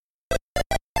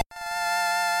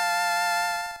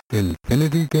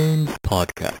Infinity Games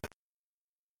Podcast.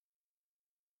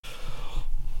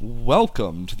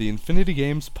 Welcome to the Infinity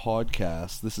Games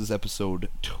Podcast. This is episode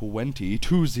 20,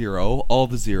 all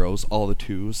the zeros, all the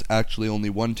twos, actually only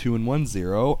 1 2 and 1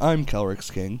 0. I'm Kelrix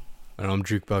King. And I'm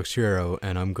Jukebox Hero,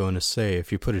 and I'm going to say,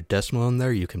 if you put a decimal in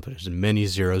there, you can put as many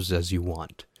zeros as you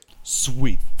want.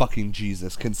 Sweet fucking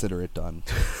Jesus, consider it done.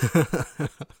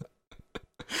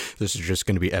 This is just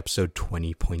going to be episode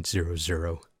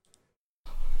 20.00.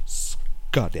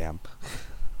 Goddamn.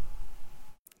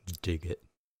 Dig it.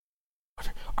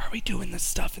 Are we doing this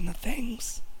stuff in the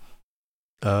things?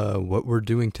 What we're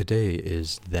doing today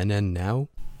is Then and Now,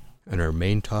 and our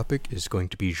main topic is going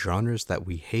to be genres that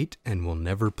we hate and will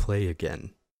never play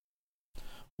again.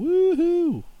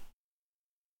 Woohoo!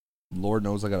 Lord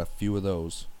knows I got a few of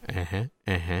those.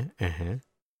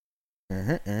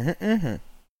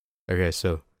 Okay,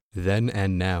 so Then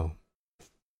and Now.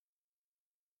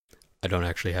 I don't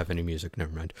actually have any music,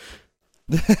 never mind.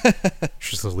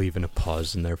 Just leaving a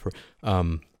pause in there for...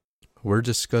 We're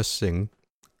discussing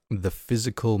the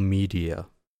physical media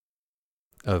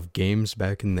of games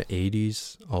back in the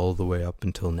 80s all the way up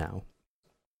until now.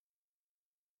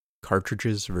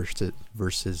 Cartridges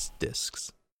versus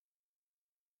discs.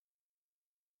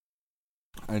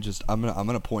 I'm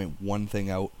gonna point one thing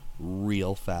out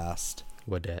real fast.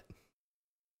 What that?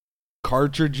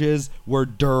 Cartridges were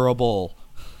durable.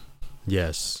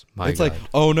 Yes, it's God. like,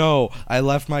 oh no, I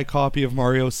left my copy of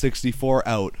Mario 64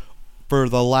 out for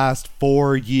the last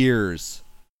 4 years.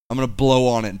 I'm gonna blow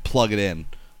on it and plug it in.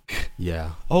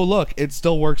 Yeah. Oh look, it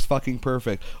still works fucking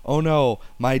perfect. Oh no,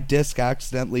 my disc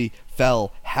accidentally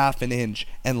fell half an inch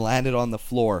and landed on the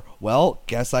floor. Well,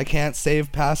 guess I can't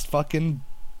save past fucking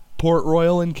Port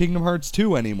Royal in Kingdom Hearts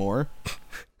 2 anymore.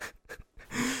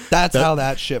 That's how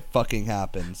that shit fucking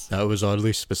happens. That was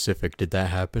oddly specific. Did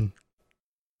that happen?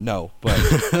 No, but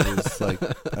it was like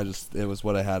it was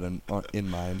what I had in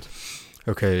mind.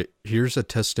 Okay, here's a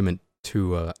testament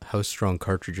to how strong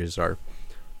cartridges are.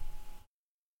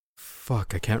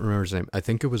 Fuck, I can't remember his name. I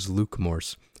think it was Luke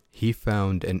Morse. He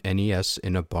found an NES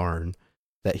in a barn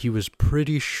that he was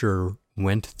pretty sure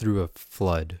went through a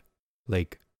flood,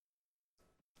 like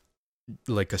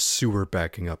a sewer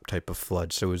backing up type of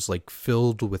flood. So it was like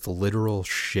filled with literal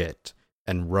shit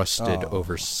and rusted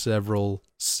over several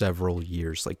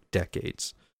years, like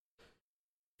decades.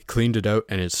 He cleaned it out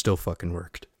and it still fucking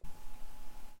worked.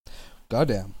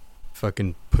 Goddamn.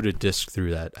 Fucking put a disc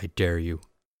through that, I dare you.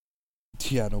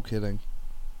 Yeah, no kidding.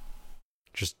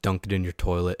 Just dunk it in your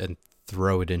toilet and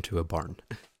throw it into a barn.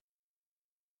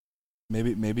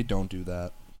 Maybe don't do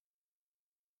that.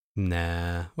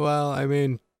 Nah. Well, I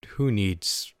mean, who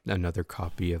needs another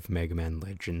copy of Mega Man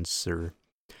Legends or,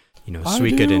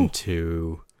 Suikoden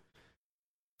 2?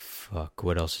 Fuck,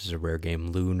 what else is a rare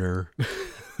game? Lunar.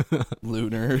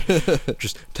 Lunar.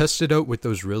 Just test it out with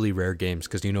those really rare games,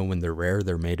 because when they're rare,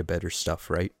 they're made of better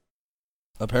stuff, right?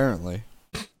 Apparently.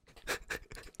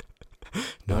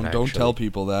 Don't tell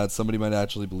people that. Somebody might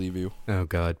actually believe you. Oh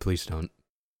god, please don't.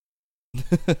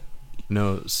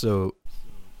 No, so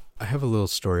I have a little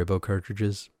story about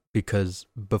cartridges, because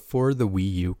before the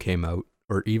Wii U came out,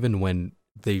 or even when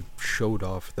they showed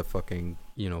off the fucking,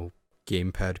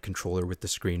 gamepad controller with the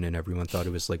screen and everyone thought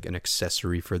it was like an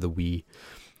accessory for the Wii,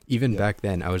 even back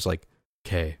then I was like,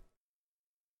 okay,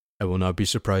 I will not be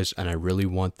surprised, and I really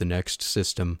want the next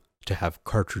system to have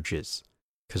cartridges,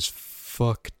 because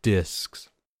fuck discs.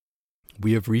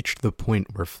 We have reached the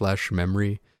point where flash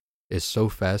memory is so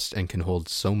fast and can hold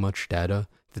so much data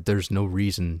that there's no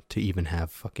reason to even have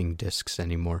fucking discs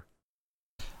anymore.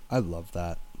 I love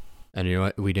that. And you know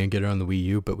what? We didn't get it on the Wii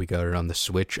U, but we got it on the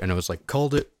Switch, and I was like,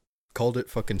 called it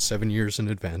fucking 7 years in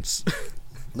advance.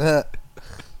 It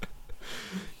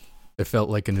felt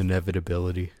like an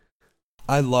inevitability.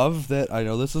 I love that. I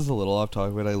know this is a little off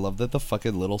topic, but I love that the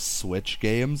fucking little Switch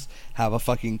games have a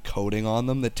fucking coating on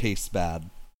them that tastes bad.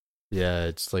 Yeah,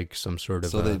 it's like some sort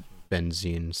of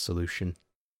benzene solution.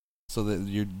 So that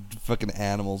your fucking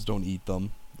animals don't eat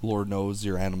them. Lord knows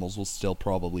your animals will still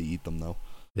probably eat them, though.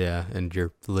 Yeah, and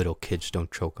your little kids don't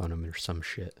choke on them or some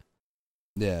shit.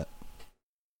 Yeah.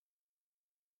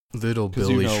 Little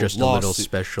Billy's just a little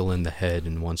special in the head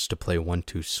and wants to play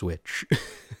 1-2 Switch.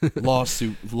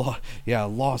 lawsuit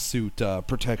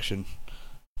protection.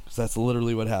 Because that's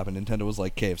literally what happened. Nintendo was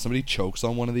like, okay, if somebody chokes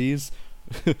on one of these,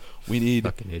 we need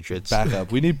fucking idiots.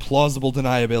 Backup. We need plausible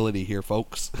deniability here,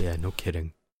 folks. Yeah, no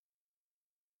kidding.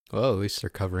 Well, at least they're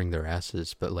covering their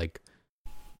asses, but like,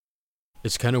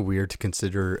 it's kind of weird to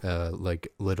consider like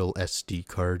little SD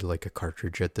card like a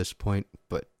cartridge at this point,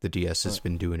 but the DS has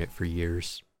been doing it for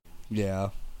years. Yeah.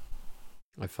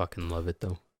 I fucking love it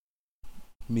though.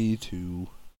 Me too.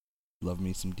 Love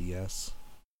me some DS.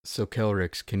 So,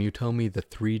 Kelrix, can you tell me the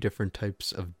 3 different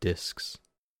types of discs?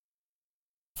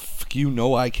 You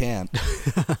know I can't.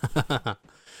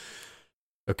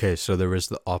 Okay, so there was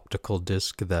the optical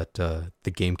disc that the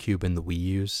GameCube and the Wii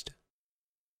used.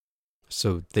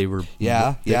 So they were...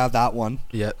 Yeah, that one.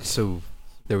 Yeah, so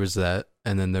there was that,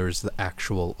 and then there was the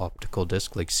actual optical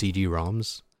disc, like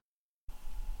CD-ROMs.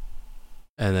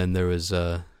 And then there was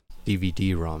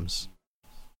DVD-ROMs.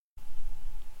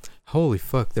 Holy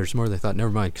fuck, there's more than I thought.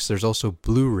 Never mind, because there's also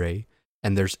Blu-ray,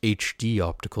 and there's HD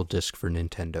optical disc for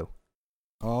Nintendo.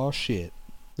 Oh, shit.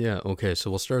 Yeah, okay, so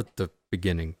we'll start at the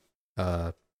beginning.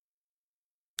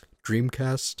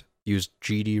 Dreamcast used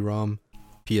GD-ROM,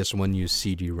 PS1 used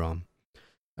CD-ROM.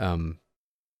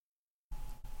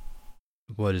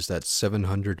 What is that,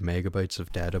 700 megabytes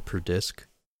of data per disc?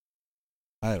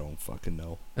 I don't fucking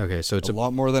know. Okay, so it's a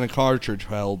lot more than a cartridge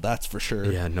held, that's for sure.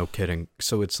 Yeah, no kidding.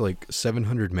 So it's like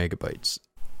 700 megabytes.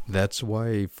 That's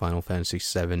why Final Fantasy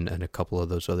VII and a couple of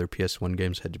those other PS1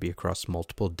 games had to be across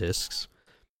multiple discs.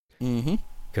 Mm-hmm.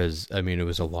 Because, I mean, it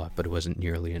was a lot, but it wasn't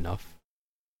nearly enough.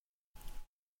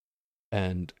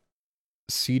 And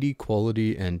CD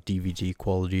quality and DVD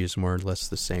quality is more or less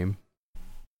the same.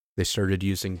 They started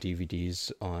using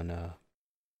DVDs on,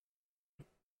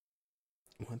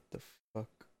 what the fuck?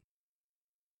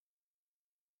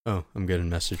 Oh, I'm getting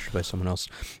messaged by someone else.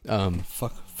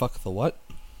 Fuck the what?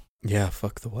 Yeah,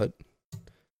 fuck the what?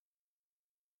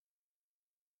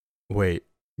 Wait.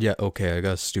 Yeah, okay, I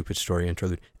got a stupid story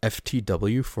interlude.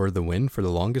 FTW for the win. For the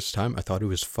longest time, I thought it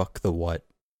was fuck the what.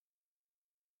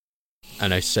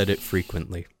 And I said it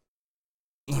frequently.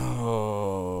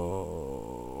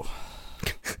 Oh.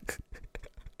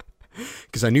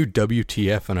 Because I knew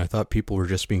WTF and I thought people were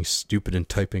just being stupid and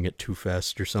typing it too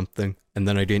fast or something. And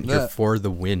then I didn't hear for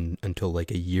the win until like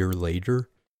a year later.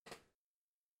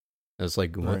 I was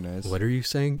like, what, nice. What are you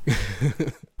saying?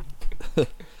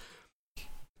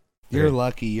 You're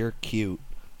lucky, you're cute.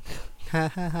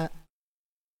 Yeah,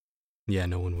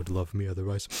 no one would love me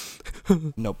otherwise.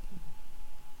 Nope.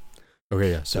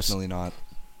 Okay, yeah. So definitely not.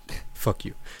 Fuck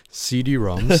you.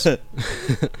 CD-ROMs.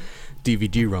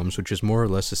 DVD-ROMs, which is more or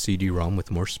less a CD-ROM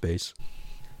with more space.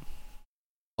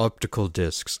 Optical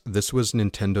discs. This was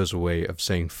Nintendo's way of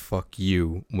saying fuck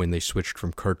you when they switched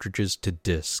from cartridges to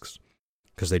discs.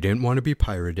 Because they didn't want to be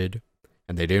pirated,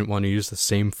 and they didn't want to use the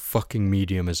same fucking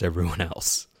medium as everyone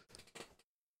else.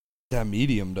 That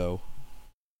medium, though.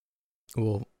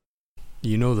 Well,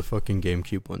 you know the fucking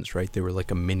GameCube ones, right? They were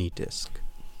like a mini disc.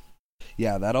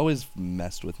 Yeah, that always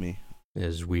messed with me. It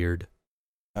is weird.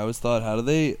 I always thought, how do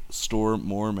they store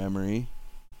more memory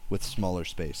with smaller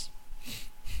space?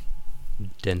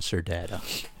 Denser data.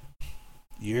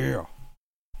 Yeah.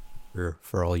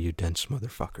 For all you dense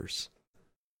motherfuckers.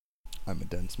 I'm a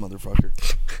dense motherfucker.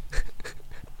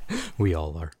 We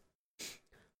all are.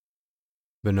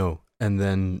 But no, and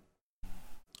then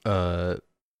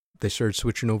they started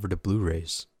switching over to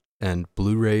Blu-rays. And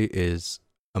Blu-ray is,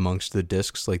 amongst the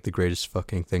discs, like the greatest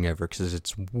fucking thing ever, because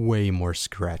it's way more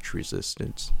scratch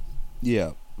resistance.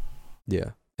 Yeah.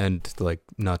 Yeah. And, like,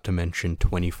 not to mention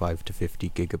 25 to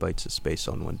 50 gigabytes of space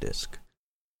on one disc.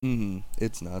 Mm-hmm.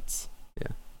 It's nuts.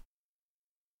 Yeah.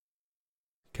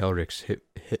 Calrix,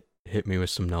 hit me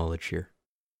with some knowledge here.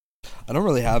 I don't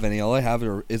really have any. All I have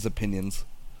is opinions.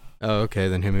 Oh, okay,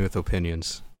 then hit me with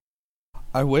opinions.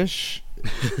 I wish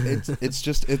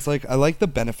it's like I like the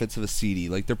benefits of a CD.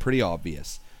 Like, they're pretty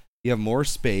obvious. You have more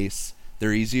space.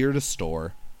 They're easier to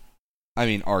store. I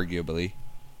mean, arguably.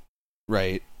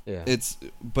 Right. Yeah.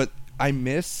 But I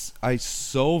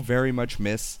so very much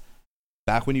miss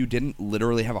back when you didn't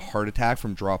literally have a heart attack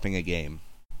from dropping a game.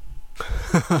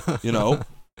 You know?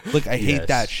 Like, I hate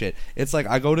that shit. It's like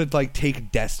I go to like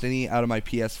take Destiny out of my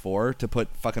PS4 to put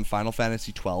fucking Final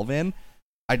Fantasy 12 in.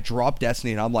 I drop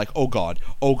Destiny and I'm like, oh god,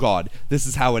 this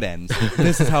is how it ends.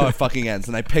 This is how it fucking ends.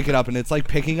 And I pick it up and it's like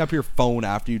picking up your phone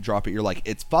after you drop it. You're like,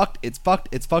 it's fucked.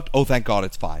 Oh, thank god,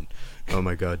 it's fine. Oh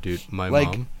my god, dude. My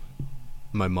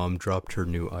mom dropped her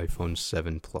new iPhone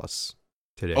 7 Plus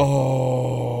today.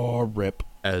 Oh, rip.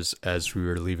 As we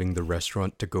were leaving the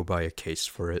restaurant to go buy a case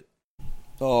for it.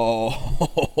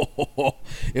 Oh,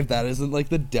 if that isn't like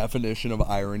the definition of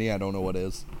irony, I don't know what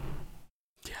is.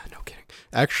 Yeah, no kidding.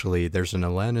 Actually, there's an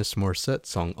Alanis Morissette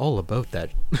song all about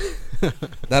that.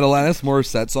 That Alanis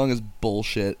Morissette song is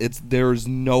bullshit. There's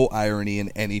no irony in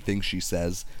anything she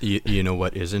says. You know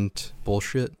what isn't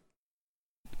bullshit?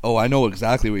 Oh, I know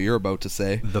exactly what you're about to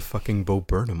say. The fucking Bo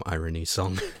Burnham irony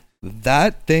song.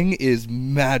 That thing is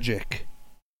magic.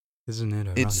 Isn't it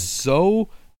ironic? It's so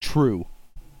true.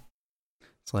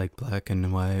 It's like black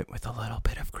and white with a little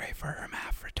bit of gray for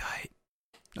hermaphrodite.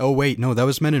 Oh wait, no, that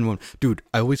was Men and Women. Dude,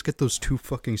 I always get those two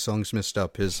fucking songs mixed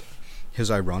up. His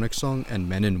ironic song and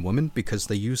Men and Women, because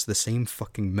they use the same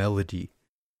fucking melody.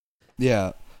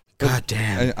 Yeah. God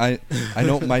damn. I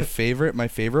know my favorite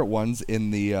ones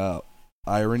in the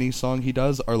irony song he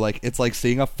does are like, it's like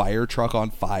seeing a fire truck on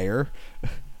fire.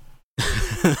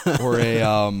 Or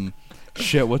a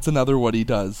shit, what's another one he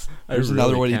does? There's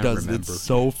another one he does.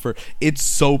 Remember. It's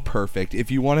so perfect.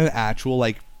 If you want an actual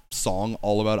like song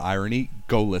all about irony,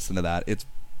 go listen to that. It's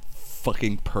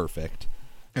fucking perfect.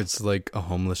 It's like a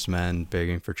homeless man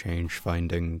begging for change,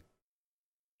 finding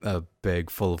a bag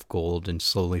full of gold and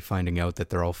slowly finding out that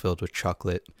they're all filled with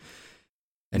chocolate.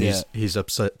 And he's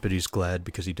upset, but he's glad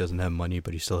because he doesn't have money,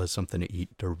 but he still has something to eat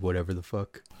or whatever the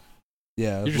fuck.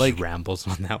 Yeah, he just like rambles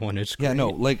on that one. It's great. Yeah, no,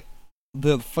 like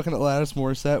the fucking Alanis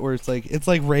Morissette where it's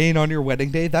like rain on your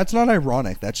wedding day. That's not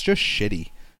ironic. That's just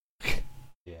shitty.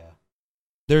 Yeah.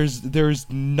 There's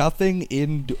nothing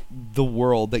in the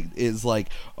world that is like,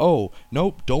 oh,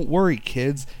 nope, don't worry,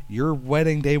 kids. Your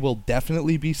wedding day will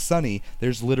definitely be sunny.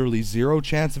 There's literally 0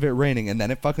 chance of it raining, and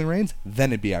then it fucking rains.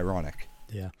 Then it'd be ironic.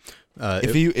 Yeah.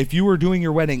 If you were doing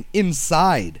your wedding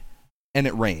inside and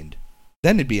it rained,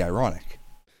 then it'd be ironic.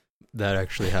 That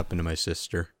actually happened to my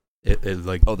sister. It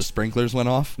like, oh, the sprinklers went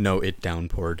off? No, it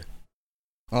downpoured.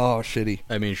 Oh, shitty.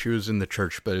 I mean, she was in the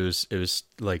church, but it was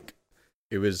like,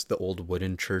 it was the old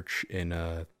wooden church in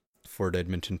Fort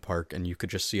Edmonton Park, and you could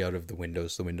just see out of the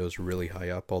windows. The windows were really high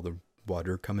up, all the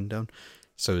water coming down.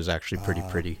 So it was actually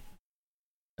pretty.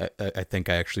 I think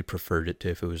I actually preferred it to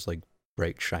if it was like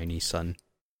bright, shiny sun.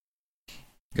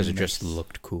 Because it just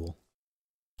looked cool.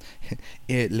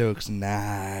 It looks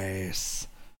nice.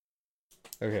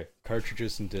 Okay,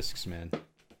 cartridges and discs, man.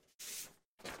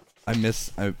 I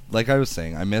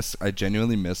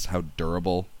genuinely miss how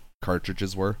durable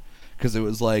cartridges were. Because it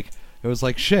was like,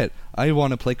 shit, I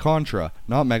want to play Contra,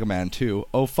 not Mega Man 2.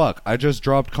 Oh, fuck, I just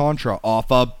dropped Contra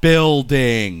off a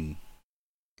building.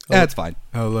 That's fine.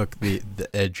 Oh, look, the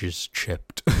edge is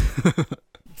chipped.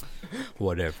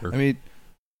 Whatever. I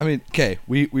mean, okay,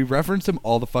 we referenced him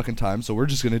all the fucking time, so we're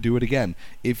just going to do it again.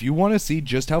 If you want to see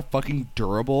just how fucking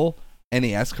durable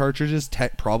NES cartridges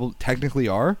technically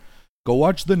are, go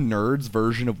watch the Nerds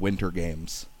version of Winter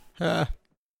Games. Yeah.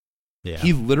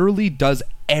 He literally does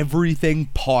everything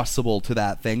possible to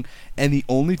that thing, and the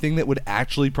only thing that would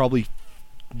actually probably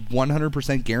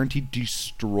 100% guaranteed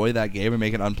destroy that game and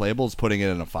make it unplayable is putting it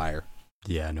in a fire.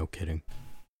 Yeah, no kidding.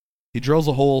 He drills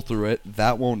a hole through it.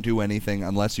 That won't do anything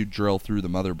unless you drill through the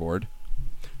motherboard.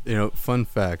 You know, fun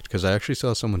fact, because I actually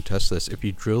saw someone test this. If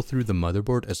you drill through the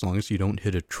motherboard, as long as you don't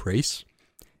hit a trace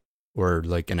or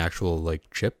like an actual like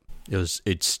chip,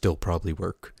 it'd still probably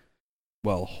work.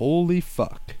 Well, holy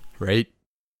fuck. Right?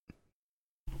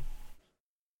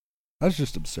 That's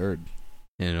just absurd.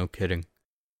 Yeah, no kidding.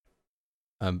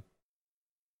 Oh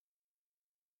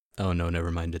no,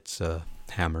 never mind. It's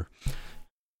Hammer.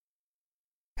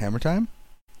 Hammer time?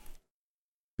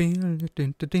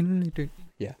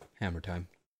 Yeah, Hammer time.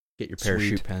 Get your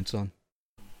parachute pants on.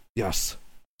 Yes.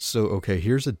 So, okay,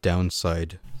 here's a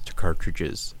downside to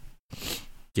cartridges.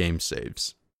 Game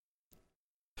saves.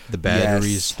 The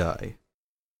batteries die.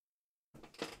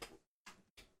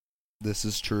 This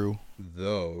is true.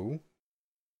 Though,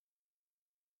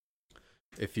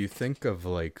 if you think of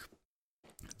like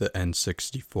the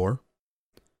N64,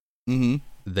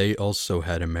 they also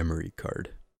had a memory card.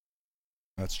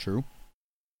 That's true.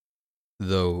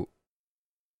 Though,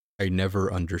 I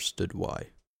never understood why.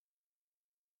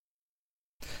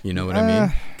 You know what I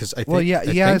mean? Because I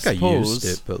think, I used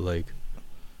it, but like,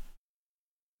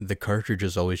 the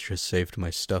cartridges always just saved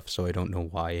my stuff, so I don't know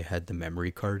why I had the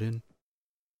memory card in.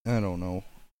 I don't know.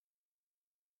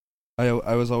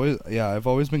 I was always, I've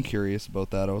always been curious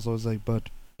about that. I was always like, but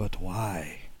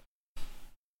why?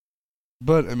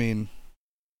 But I mean,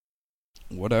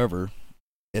 whatever.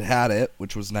 It had it,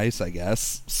 which was nice, I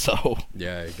guess. So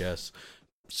yeah, I guess.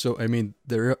 So I mean,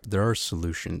 there are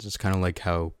solutions. It's kind of like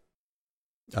how,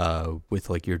 with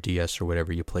like your DS or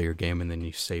whatever, you play your game and then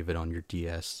you save it on your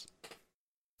DS.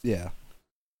 Yeah.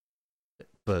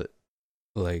 But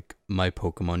like my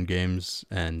Pokemon games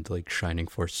and like Shining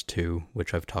Force 2,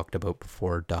 which I've talked about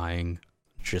before, dying,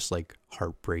 just like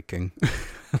heartbreaking.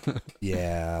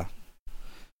 Yeah.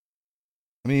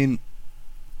 I mean,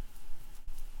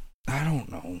 I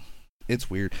don't know. It's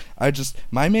weird.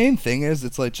 My main thing is,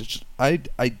 it's like, I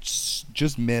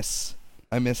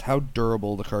miss how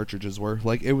durable the cartridges were.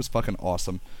 Like, it was fucking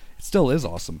awesome. It still is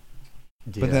awesome.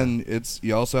 Yeah. But then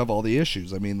you also have all the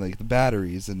issues. I mean, like the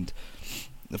batteries and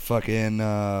the fucking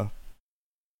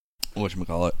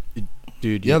whatchamacallit.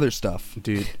 Dude, the other stuff.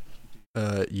 Dude,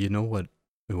 you know what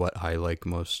I like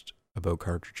most about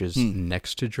cartridges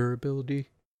next to durability?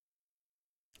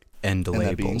 And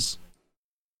labels.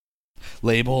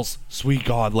 Labels. Sweet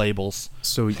God, labels.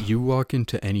 So you walk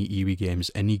into any EB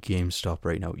Games, any GameStop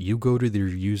right now, you go to their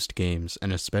used games,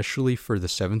 and especially for the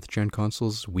 7th gen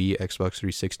consoles, Wii, Xbox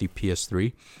 360,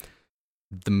 PS3,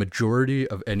 the majority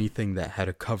of anything that had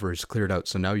a cover is cleared out.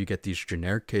 So now you get these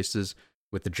generic cases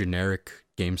with a generic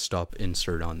GameStop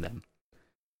insert on them.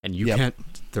 And you can't,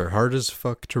 they're hard as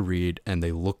fuck to read, and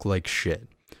they look like shit.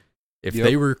 If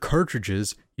they were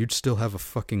cartridges, you'd still have a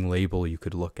fucking label you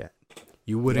could look at.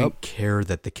 You wouldn't care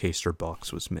that the case or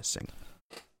box was missing.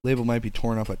 Label might be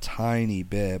torn off a tiny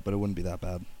bit, but it wouldn't be that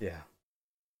bad. Yeah.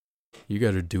 You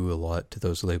got to do a lot to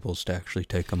those labels to actually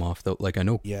take them off, though. Like, I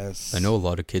know a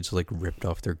lot of kids, like, ripped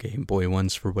off their Game Boy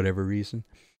ones for whatever reason.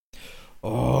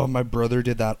 Oh, my brother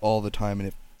did that all the time, and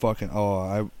it fucking...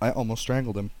 Oh, I almost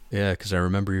strangled him. Yeah, because I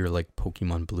remember your, like,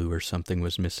 Pokemon Blue or something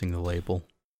was missing the label.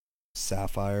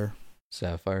 Sapphire.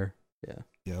 Yeah.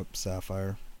 Yep,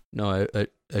 Sapphire. No,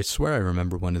 I swear I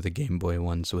remember one of the Game Boy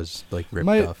ones was, like, ripped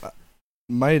off.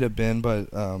 Might have been,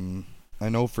 but I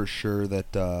know for sure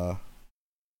that...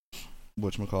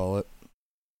 whatchamacallit?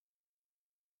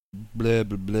 Blah,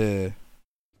 blah, blah.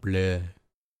 Blah.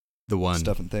 The one.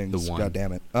 Stuff and things. The one. God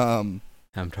damn it.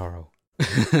 Hamtaro.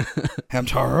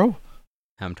 Hamtaro?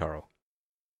 Hamtaro.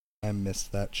 I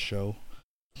missed that show.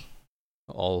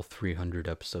 All 300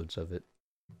 episodes of it.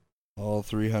 All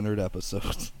 300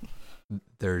 episodes.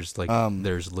 There's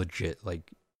there's legit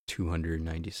like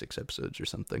 296 episodes or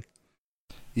something.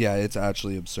 Yeah, it's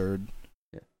actually absurd.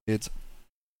 Yeah. It's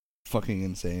fucking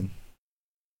insane.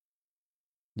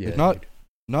 Yeah. Like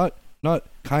not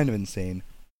kind of insane.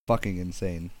 Fucking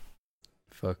insane.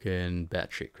 Fucking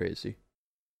batshit crazy.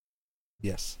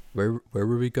 Yes. Where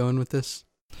were we going with this?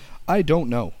 I don't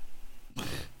know.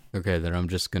 Okay, then I'm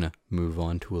just gonna move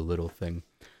on to a little thing.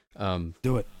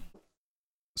 Do it.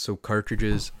 So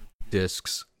cartridges,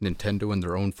 discs, Nintendo and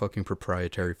their own fucking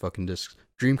proprietary fucking discs,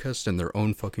 Dreamcast and their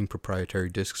own fucking proprietary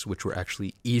discs, which were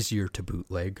actually easier to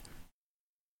bootleg.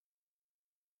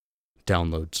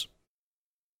 Downloads.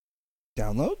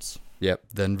 Downloads? Yep,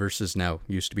 then versus now.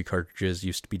 Used to be cartridges,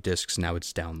 used to be discs, now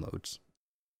it's downloads.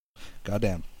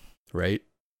 Goddamn. Right?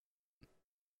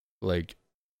 Like,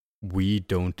 we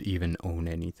don't even own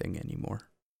anything anymore.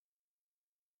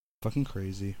 Fucking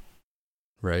crazy.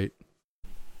 Right?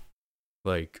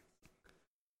 Like,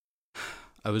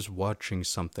 I was watching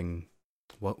something.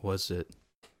 What was it?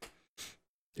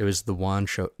 It was the WAN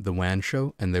show,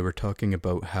 and they were talking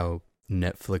about how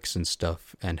Netflix and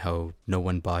stuff, and how no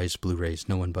one buys Blu-rays,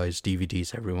 no one buys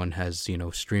DVDs, everyone has,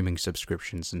 streaming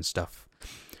subscriptions and stuff.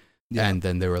 Yeah. And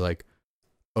then they were like,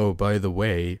 oh, by the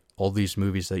way, all these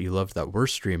movies that you loved that were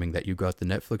streaming that you got the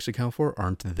Netflix account for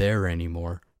aren't there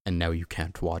anymore, and now you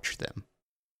can't watch them.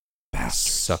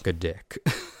 Bastards. Suck a dick.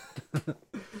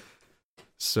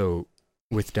 So,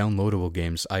 with downloadable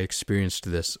games, I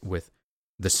experienced this with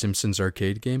the Simpsons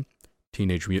arcade game,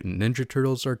 Teenage Mutant Ninja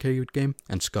Turtles arcade game,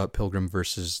 and Scott Pilgrim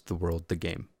vs. the World the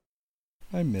game.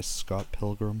 I miss Scott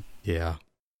Pilgrim. Yeah.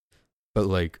 But,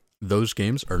 like, those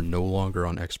games are no longer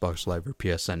on Xbox Live or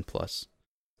PSN Plus.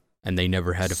 And they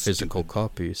never had a physical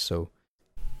copy, so...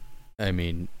 I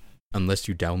mean, unless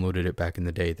you downloaded it back in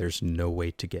the day, there's no way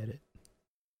to get it.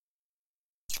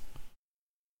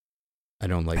 I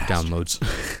don't like downloads.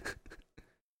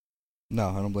 No,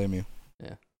 I don't blame you.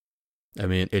 Yeah. I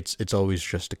mean, it's always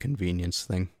just a convenience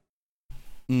thing.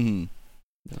 Mm-hmm.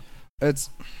 Yeah.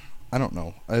 I don't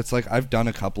know. It's like, I've done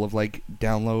a couple of, like,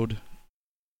 download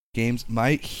games.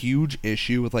 My huge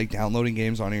issue with, like, downloading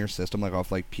games onto your system, like,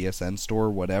 off, like, PSN store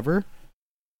or whatever,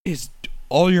 is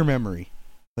all your memory.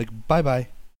 Like, bye-bye.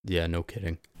 Yeah, no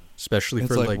kidding. Especially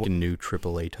for, like new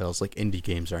AAA titles. Like, indie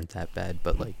games aren't that bad,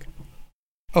 but, like...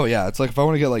 Oh, yeah, it's like if I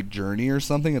want to get, like, Journey or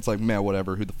something, it's like, man,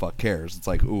 whatever, who the fuck cares? It's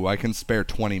like, ooh, I can spare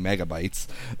 20 megabytes.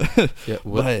 Yeah,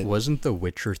 wasn't The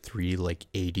Witcher 3, like,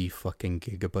 80 fucking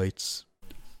gigabytes?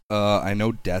 I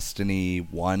know Destiny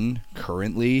 1,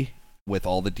 currently, with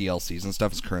all the DLCs and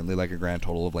stuff, is currently, like, a grand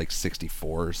total of, like,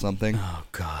 64 or something. Oh,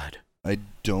 God. I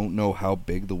don't know how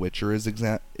big The Witcher is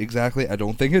exactly. I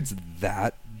don't think it's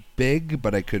that big,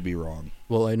 but I could be wrong.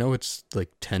 Well, I know it's, like,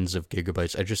 tens of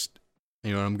gigabytes.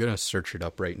 I'm going to search it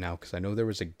up right now because I know there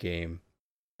was a game.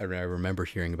 I remember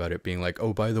hearing about it being like,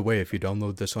 oh, by the way, if you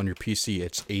download this on your PC,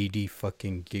 it's 80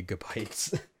 fucking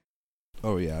gigabytes.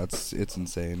 Oh, yeah, it's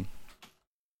insane.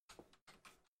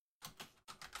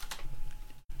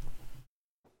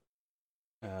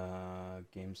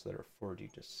 Games that are 40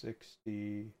 to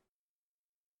 60.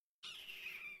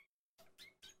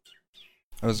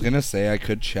 I was gonna say I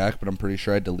could check, but I'm pretty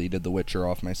sure I deleted The Witcher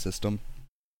off my system.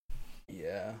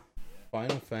 Yeah.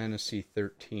 Final Fantasy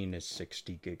 13 is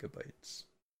 60 gigabytes.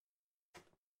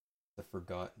 The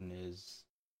Forgotten is...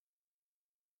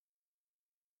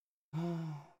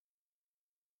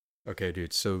 Okay,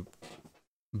 dude, so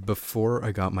before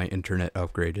I got my internet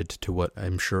upgraded to what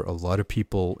I'm sure a lot of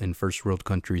people in first world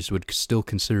countries would still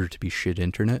consider to be shit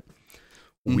internet,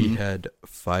 we had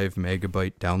 5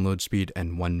 megabyte download speed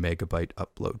and 1 megabyte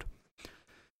upload.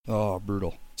 Oh,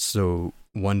 brutal. So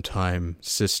one time,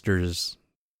 sister's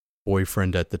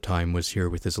boyfriend at the time was here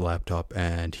with his laptop,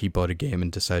 and he bought a game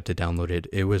and decided to download it.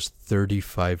 It was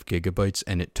 35 gigabytes,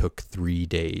 and it took 3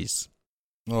 days.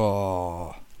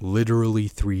 Oh. Literally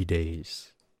 3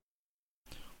 days.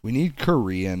 We need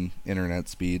Korean internet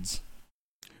speeds.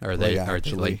 Are they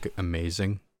like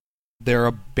amazing? They're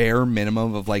a bare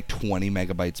minimum of like 20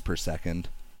 megabytes per second.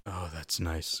 Oh, that's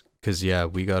nice. Because, yeah,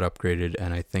 we got upgraded,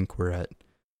 and I think we're at...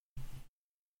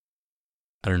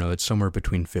 I don't know, it's somewhere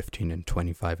between 15 and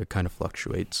 25. It kind of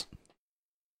fluctuates.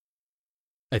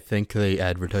 I think they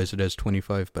advertise it as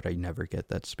 25, but I never get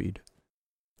that speed.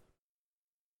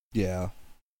 Yeah.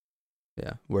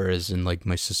 Yeah, whereas in like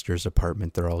my sister's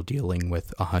apartment, they're all dealing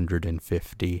with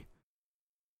 150.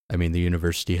 I mean, the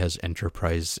university has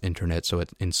enterprise internet, so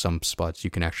in some spots you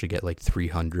can actually get like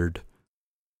 300.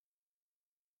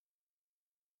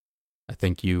 I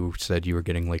think you said you were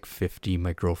getting like 50.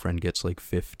 My girlfriend gets like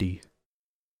 50.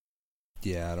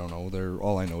 Yeah, I don't know.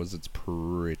 All I know is it's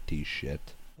pretty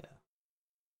shit. Yeah.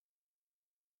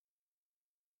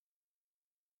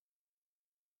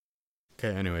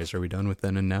 Okay, anyways, are we done with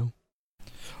then and now?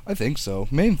 I think so.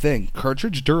 Main thing,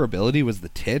 cartridge durability was the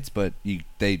tits, but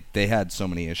they had so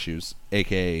many issues,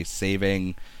 aka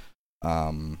saving.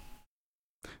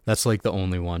 That's like the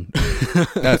only one.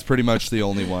 That's pretty much the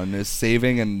only one, is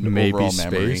saving and maybe overall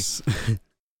memory. Space.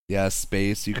 Yeah,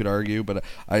 space, you could argue, but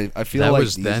I feel that like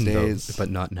was these then, days... though,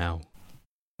 but not now.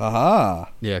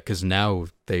 Aha! Yeah, because now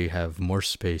they have more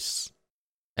space,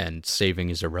 and saving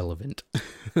is irrelevant.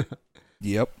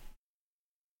 Yep.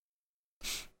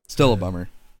 Still a bummer.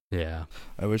 Yeah.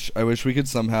 I wish we could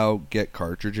somehow get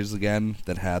cartridges again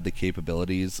that had the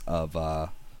capabilities of the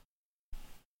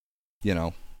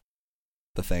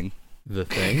thing. The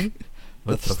thing?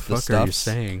 What the fuck are you stuffs.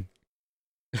 saying?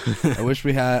 I wish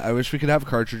we could have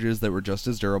cartridges that were just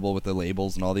as durable with the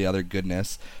labels and all the other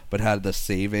goodness, but had the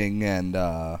saving and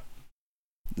the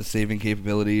saving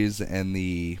capabilities and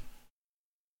the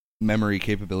memory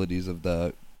capabilities of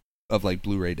like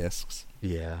Blu-ray discs.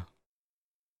 Yeah.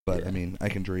 But Yeah. I mean, I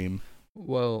can dream.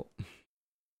 Well,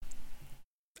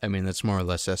 I mean, that's more or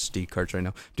less SD cards right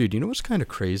now. Dude, you know what's kind of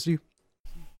crazy?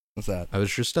 What's that? I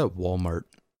was just at Walmart,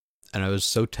 and I was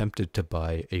so tempted to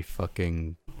buy a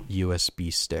fucking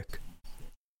USB stick.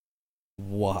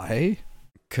 Why?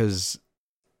 Because,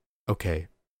 okay,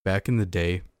 back in the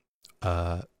day,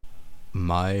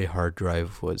 my hard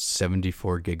drive was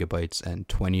 74 gigabytes, and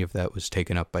 20 of that was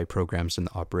taken up by programs in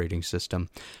the operating system,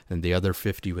 and the other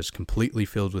 50 was completely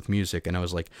filled with music, and I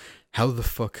was like, how the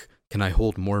fuck can I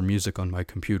hold more music on my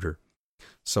computer?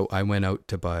 So I went out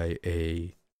to buy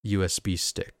a USB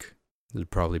stick,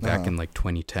 probably back in like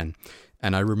 2010,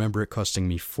 and I remember it costing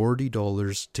me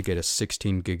 $40 to get a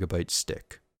 16 gigabyte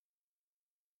stick.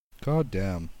 God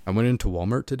damn. I went into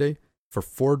Walmart today. For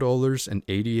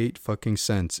 $4.88 fucking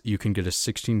cents, you can get a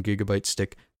 16 gigabyte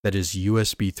stick that is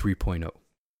USB 3.0.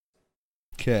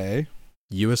 Okay.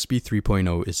 USB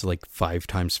 3.0 is like 5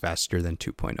 times faster than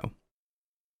 2.0.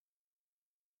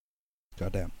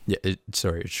 Goddamn. Yeah, it's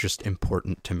just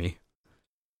important to me.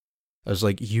 I was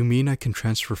like, you mean I can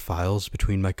transfer files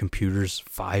between my computers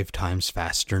 5 times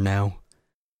faster now?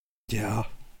 Yeah.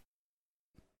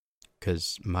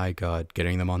 Because, my God,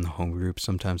 getting them on the home group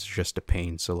sometimes is just a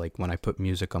pain. So, like, when I put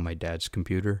music on my dad's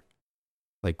computer,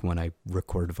 like when I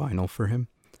record vinyl for him,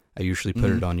 I usually put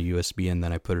it on a USB and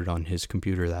then I put it on his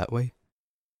computer that way.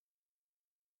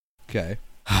 Okay.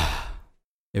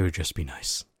 It would just be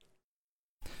nice.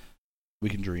 We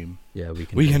can dream. Yeah, we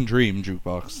can. We can dream,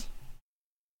 Jukebox.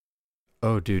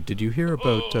 Oh, dude, did you hear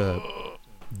about,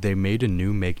 they made a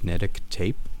new magnetic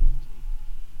tape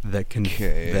that can...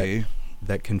 Okay.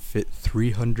 That can fit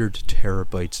 300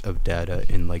 terabytes of data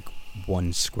in like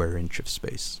 1 square inch of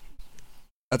space.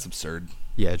 That's absurd.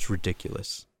 Yeah, it's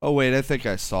ridiculous. Oh wait, I think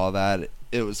I saw that.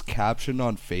 It was captioned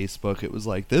on Facebook. It was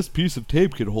like, this piece of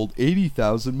tape can hold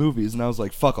 80,000 movies. And I was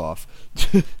like, fuck off.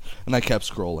 And I kept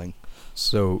scrolling.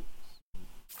 So,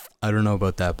 I don't know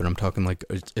about that, but I'm talking like,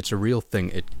 it's a real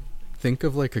thing. Think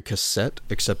of like a cassette,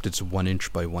 except it's 1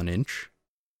 inch by 1 inch.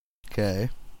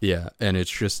 Okay. Yeah, and it's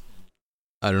just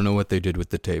I don't know what they did with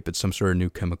the tape. It's some sort of new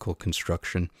chemical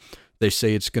construction. They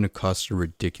say it's going to cost a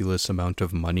ridiculous amount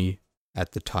of money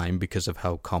at the time because of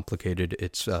how complicated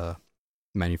its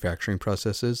manufacturing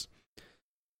process is.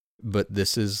 But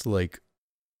this is like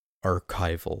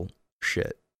archival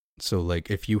shit. So like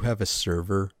if you have a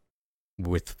server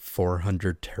with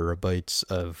 400 terabytes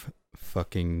of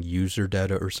fucking user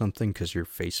data or something because you're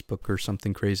Facebook or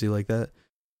something crazy like that,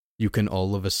 you can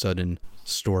all of a sudden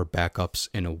store backups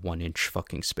in a 1-inch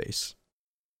fucking space.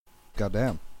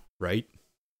 Goddamn. Right?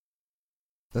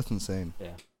 That's insane.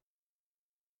 Yeah.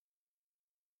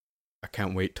 I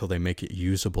can't wait till they make it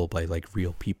usable by like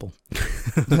real people.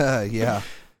 Yeah.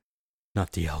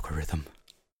 Not the algorithm.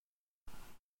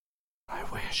 I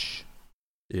wish.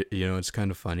 You know, it's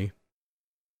kind of funny.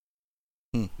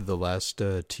 The last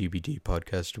TBD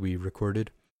podcast we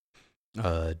recorded,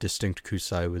 Distinct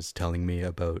Kusai was telling me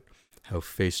about how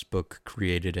Facebook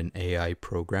created an AI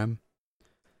program.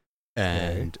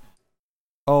 And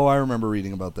oh, I remember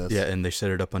reading about this. yeah, and they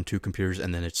set it up on 2 computers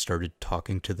and then it started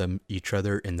talking to each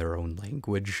other in their own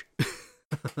language.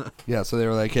 Yeah, so they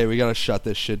were like, hey, we gotta shut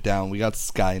this shit down. We got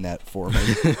Skynet forming.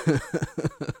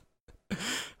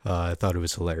 I thought it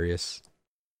was hilarious.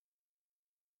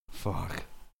 Fuck.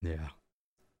 Yeah.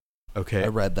 Okay. I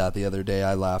read that the other day.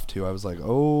 I laughed too. I was like,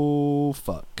 oh,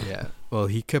 fuck. Yeah. Well,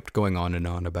 he kept going on and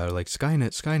on about it, like Skynet,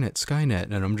 Skynet, Skynet.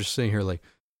 And I'm just sitting here like,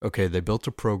 okay, they built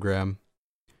a program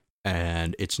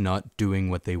and it's not doing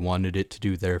what they wanted it to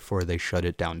do. Therefore, they shut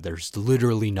it down. There's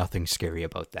literally nothing scary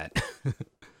about that.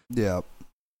 Yeah.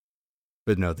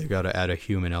 But no, they got to add a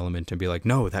human element and be like,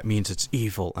 no, that means it's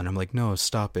evil. And I'm like, no,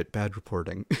 stop it. Bad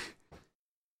reporting.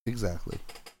 Exactly.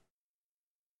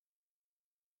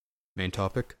 Main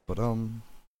topic? But,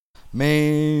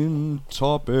 main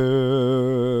topic.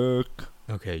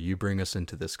 Okay, you bring us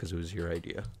into this because it was your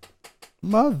idea.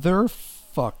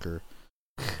 Motherfucker.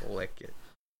 Lick it.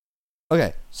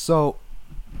 Okay, so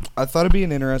I thought it'd be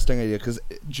an interesting idea because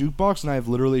Jukebox and I have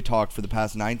literally talked for the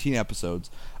past 19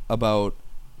 episodes about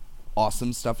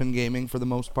awesome stuff in gaming for the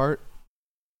most part.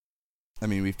 I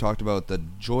mean, we've talked about the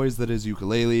joys that is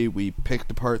ukulele. We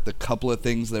picked apart the couple of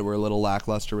things that were a little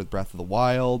lackluster with Breath of the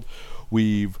Wild.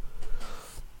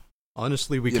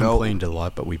 Honestly, we complained a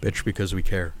lot, but we bitch because we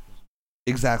care.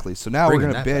 Exactly. So now Bringing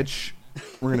we're going to bitch.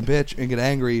 We're going to bitch and get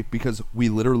angry because we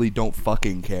literally don't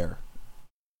fucking care.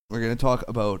 We're going to talk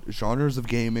about genres of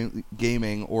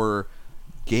gaming or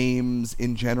games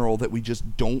in general that we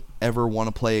just don't ever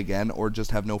want to play again or just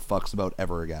have no fucks about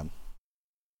ever again.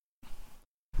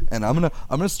 And I'm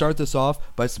gonna start this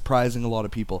off by surprising a lot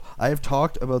of people. I have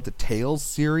talked about the Tales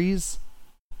series,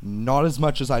 not as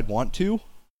much as I'd want to,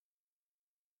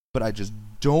 but I just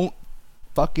don't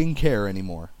fucking care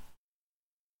anymore.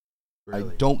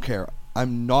 Really? I don't care.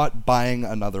 I'm not buying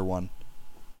another one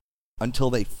until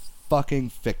they fucking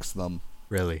fix them.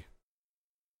 Really?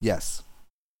 Yes.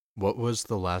 What was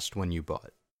the last one you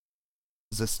bought?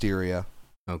 Zestiria.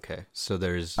 Okay, so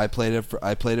there's... I played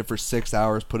it for 6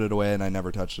 hours, put it away, and I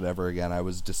never touched it ever again. I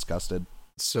was disgusted.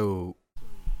 So,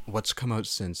 what's come out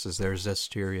since? Is there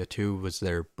Zestiria 2? Was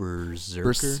there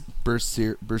Berserker?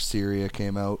 Berseria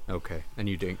came out. Okay, and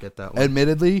you didn't get that one?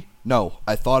 Admittedly, no.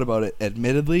 I thought about it.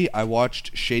 Admittedly, I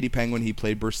watched Shady Penguin. He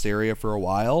played Berseria for a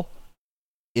while.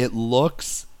 It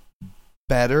looks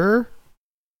better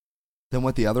than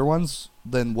what the other ones,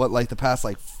 than what like the past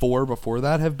like 4 before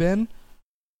that have been.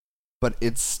 But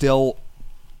it's still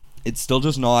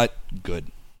just not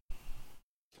good.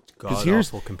 God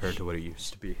awful compared to what it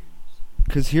used to be.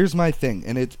 Because here's my thing,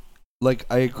 and it's like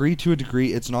I agree to a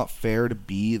degree. It's not fair to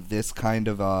be this kind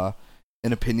of an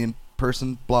opinion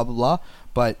person, blah blah blah.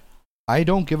 But I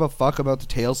don't give a fuck about the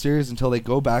Tales series until they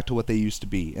go back to what they used to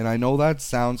be. And I know that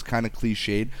sounds kind of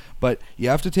cliched, but you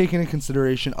have to take into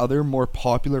consideration other more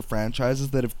popular franchises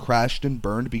that have crashed and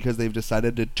burned because they've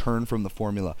decided to turn from the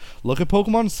formula. Look at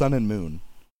Pokemon Sun and Moon.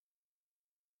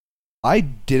 I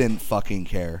didn't fucking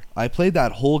care. I played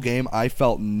that whole game. I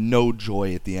felt no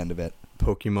joy at the end of it.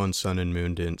 Pokemon Sun and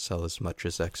Moon didn't sell as much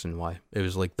as X and Y. It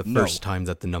was like the first time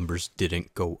that the numbers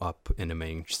didn't go up in a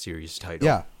main series title.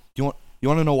 Yeah. You want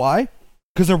to know why?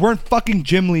 Because there weren't fucking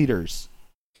gym leaders.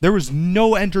 There was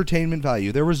no entertainment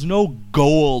value. There was no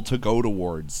goal to go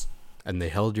towards. And they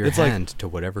held your hand to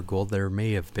whatever goal there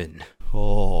may have been.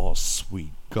 Oh,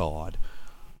 sweet God.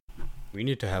 We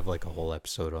need to have like a whole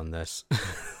episode on this.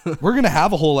 We're going to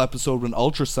have a whole episode when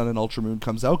Ultra Sun and Ultra Moon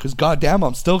comes out, because goddamn,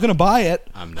 I'm still going to buy it.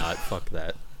 I'm not. Fuck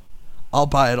that. I'll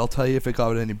buy it. I'll tell you if it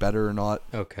got any better or not.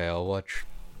 Okay, I'll watch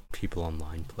people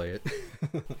online play it.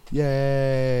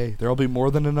 Yay. There'll be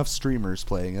more than enough streamers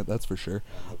playing it, that's for sure.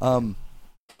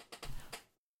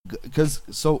 Because,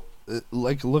 so,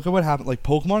 like, look at what happened. Like,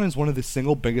 Pokemon is one of the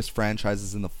single biggest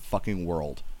franchises in the fucking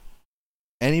world.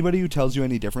 Anybody who tells you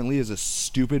any differently is a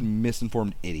stupid,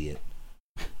 misinformed idiot.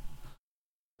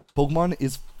 Pokemon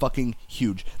is fucking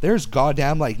huge. There's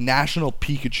goddamn, like, National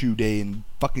Pikachu Day in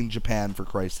fucking Japan, for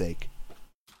Christ's sake.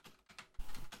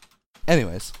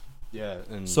 Anyways. Yeah,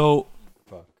 and... So...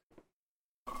 Fuck.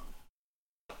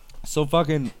 So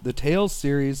fucking the Tales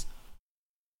series.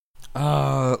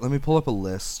 Let me pull up a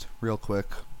list real quick.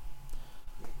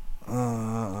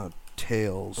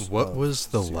 Tales. What was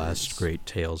the series. last great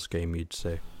Tales game you'd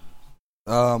say?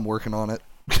 I'm working on it.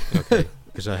 Okay,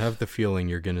 because I have the feeling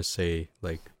you're gonna say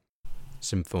like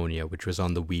Symphonia, which was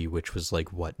on the Wii, which was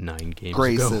like what 9 games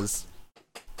ago.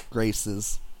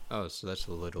 Graces. Oh, so that's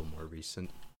a little more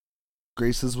recent.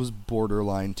 Graces was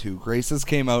borderline too. Graces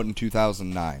came out in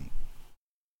 2009.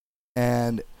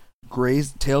 And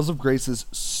Tales of Graces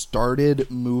started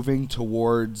moving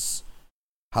towards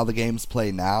how the games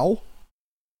play now.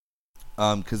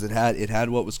 Because it had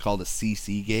what was called a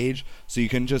CC gauge, so you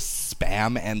can just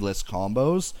spam endless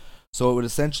combos. So it would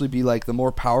essentially be like the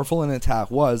more powerful an attack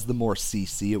was, the more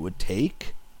CC it would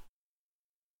take.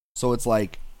 So it's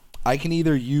like I can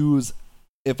either use,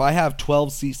 if I have 12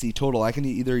 CC total, I can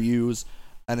either use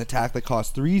an attack that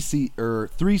costs 3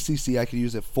 CC, I could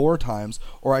use it 4 times,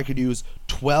 or I could use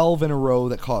 12 in a row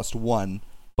that cost 1,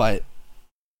 but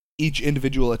each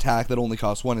individual attack that only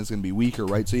costs 1 is going to be weaker,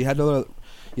 right? So you had to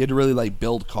really like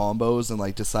build combos and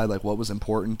like decide like what was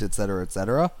important, etc.,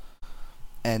 etc.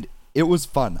 And it was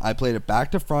fun. I played it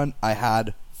back to front. I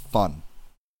had fun.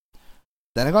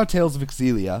 Then I got Tales of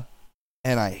Xillia,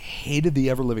 and I hated the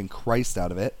ever-living Christ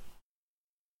out of it.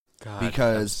 God,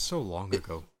 because that was so long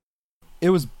ago. It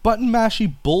was button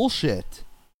mashy bullshit.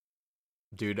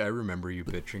 Dude, I remember you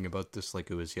bitching about this like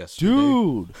it was yesterday.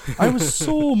 Dude, I was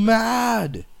so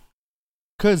mad.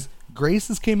 Because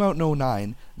Graces came out in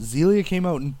 2009, Xillia came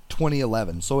out in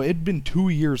 2011, so it had been 2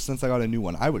 years since I got a new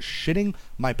one. I was shitting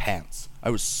my pants.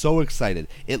 I was so excited.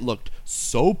 It looked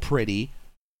so pretty.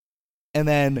 And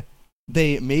then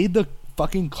they made the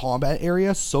fucking combat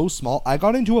area so small. I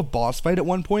got into a boss fight at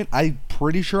one point. I'm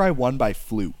pretty sure I won by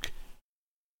fluke.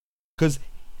 Because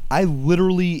I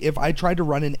literally, if I tried to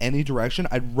run in any direction,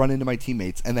 I'd run into my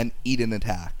teammates and then eat an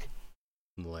attack.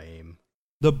 Lame.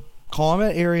 The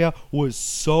combat area was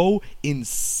so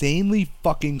insanely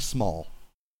fucking small.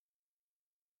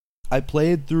 I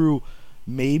played through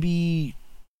maybe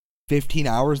 15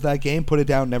 hours that game, put it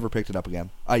down, never picked it up again.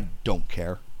 I don't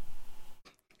care.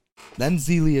 Then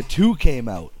Xillia 2 came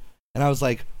out, and I was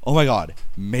like, oh my god,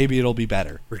 maybe it'll be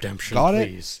better. Redemption, Got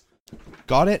please.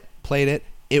 Got it, played it.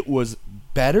 It was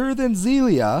better than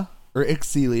Xillia, or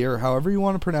Xillia, or however you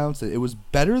want to pronounce it. It was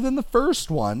better than the first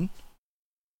one,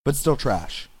 but still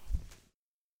trash.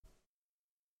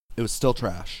 It was still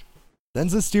trash. Then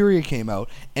Zestiria came out,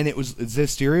 and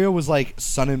Zestiria was like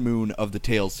Sun and Moon of the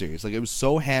Tales series. Like, it was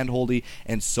so handholdy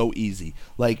and so easy.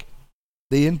 Like,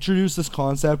 they introduced this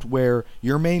concept where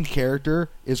your main character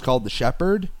is called the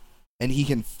Shepherd, and he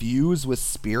can fuse with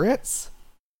spirits,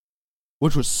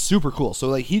 which was super cool. So,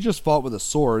 like, he just fought with a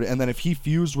sword, and then if he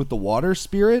fused with the water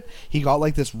spirit, he got,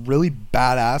 like, this really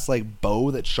badass, like,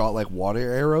 bow that shot, like, water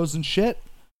arrows and shit.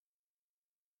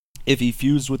 If he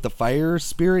fused with the fire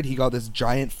spirit, he got this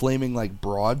giant flaming, like,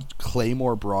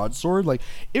 claymore broadsword. Like,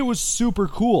 it was super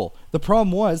cool. The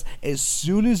problem was, as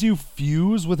soon as you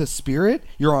fuse with a spirit,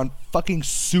 you're on fucking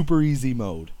super easy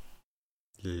mode.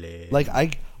 Like,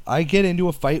 I get into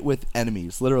a fight with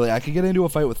enemies. Literally, I could get into a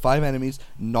fight with 5 enemies,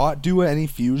 not do any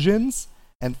fusions,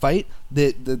 and fight.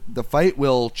 The fight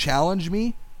will challenge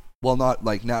me. Well, not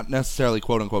necessarily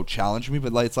quote unquote challenge me,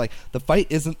 but like, it's like the fight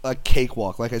isn't a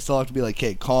cakewalk. Like, I still have to be like,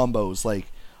 okay, combos. Like,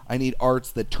 I need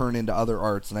arts that turn into other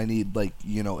arts, and I need, like,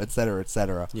 you know, etc.,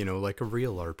 etc. You know, like a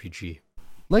real RPG.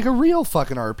 Like a real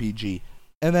fucking RPG.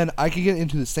 And then I could get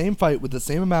into the same fight with the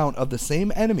same amount of the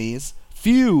same enemies,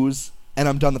 fuse, and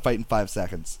I'm done the fight in 5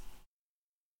 seconds.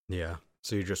 Yeah.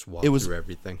 So you just walk through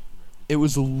everything. It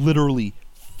was literally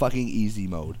fucking easy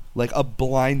mode. Like, a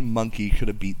blind monkey could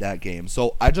have beat that game.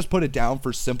 So I just put it down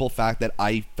for simple fact that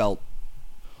I felt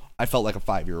like a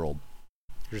 5-year-old.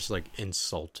 You're just like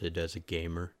insulted as a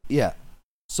gamer. Yeah.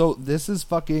 So this is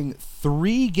fucking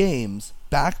 3 games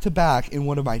back to back in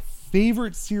one of my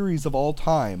favorite series of all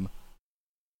time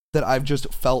that I've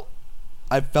just felt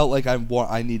like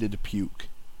I needed to puke.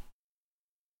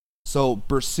 So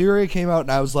Berseria came out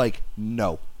and I was like,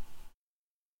 no.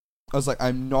 I was like,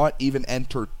 I'm not even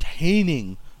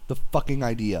entertaining the fucking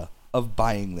idea of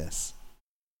buying this.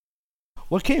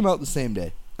 What came out the same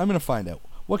day? I'm going to find out.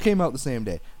 What came out the same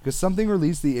day? Because something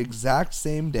released the exact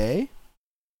same day,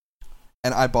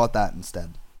 and I bought that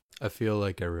instead. I feel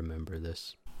like I remember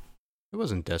this. It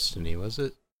wasn't Destiny, was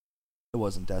it? It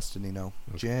wasn't Destiny, no.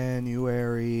 Okay.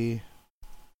 January.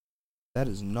 That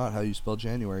is not how you spell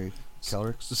January,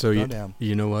 Kelrix. So Goddamn.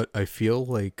 you know what? I feel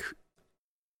like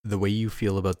the way you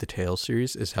feel about the Tales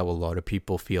series is how a lot of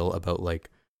people feel about like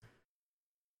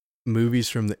movies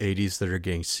from the 80s that are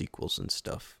getting sequels and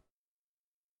stuff.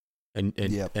 And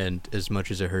Yep. and as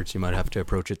much as it hurts, you might have to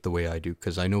approach it the way I do,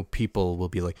 because I know people will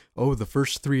be like, "Oh, the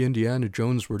first 3 Indiana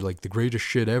Jones were like the greatest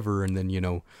shit ever," and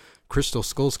then Crystal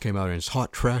Skulls came out and it's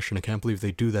hot trash, and I can't believe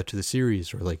they do that to the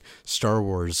series. Or like Star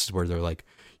Wars, where they're like,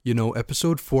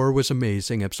 Episode 4 was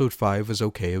amazing, Episode 5 was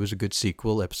okay, it was a good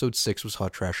sequel, Episode 6 was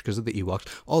hot trash because of the Ewoks,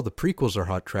 all the prequels are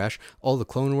hot trash, all the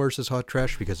Clone Wars is hot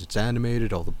trash because it's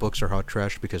animated, all the books are hot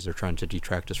trash because they're trying to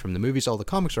detract us from the movies, all the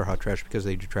comics are hot trash because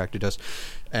they detracted us,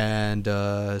 and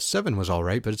 7 was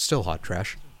alright, but it's still hot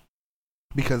trash.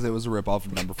 Because it was a ripoff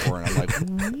of number 4, and I'm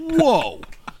like, whoa!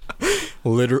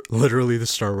 Literally the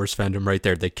Star Wars fandom right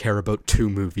there. They care about 2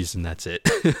 movies and that's it.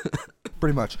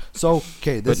 Pretty much. So,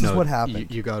 okay, this is what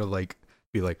happened. You gotta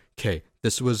be like, okay,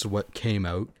 this was what came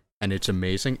out and it's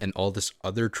amazing, and all this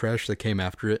other trash that came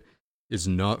after it is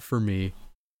not for me,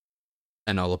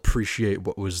 and I'll appreciate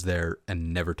what was there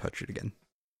and never touch it again.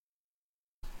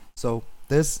 So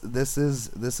this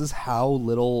is how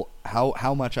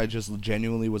much I just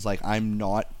genuinely was like, I'm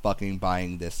not fucking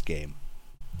buying this game.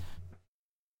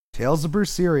 Tales of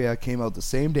Berseria came out the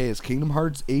same day as Kingdom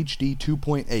Hearts HD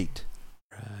 2.8.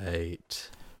 Right.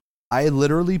 I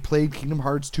literally played Kingdom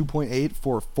Hearts 2.8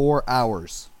 for 4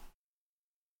 hours.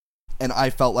 And I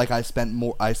felt like I spent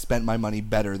my money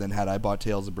better than had I bought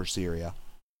Tales of Berseria.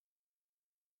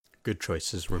 Good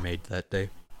choices were made that day.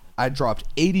 I dropped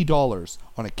 $80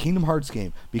 on a Kingdom Hearts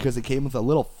game because it came with a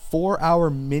little 4-hour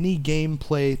mini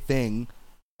gameplay thing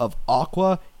of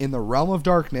Aqua in the Realm of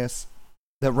Darkness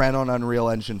that ran on Unreal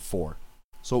Engine 4.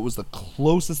 So it was the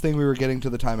closest thing we were getting to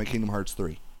the time of Kingdom Hearts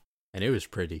 3. And it was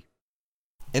pretty.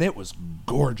 And it was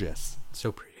gorgeous.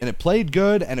 So pretty. And it played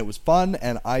good, and it was fun,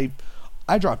 and I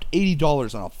dropped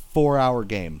 $80 on a 4-hour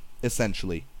game,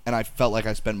 essentially. And I felt like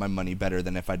I spent my money better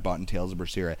than if I'd bought in Tales of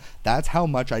Berseria. That's how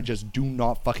much I just do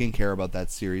not fucking care about that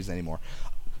series anymore.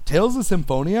 Tales of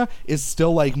Symphonia is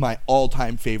still like my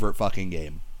all-time favorite fucking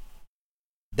game.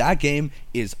 That game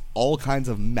is all kinds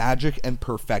of magic and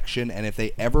perfection, and if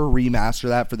they ever remaster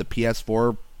that for the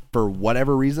PS4 for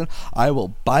whatever reason, I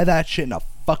will buy that shit in a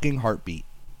fucking heartbeat.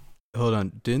 Hold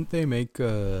on, didn't they make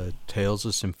Tales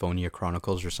of Symphonia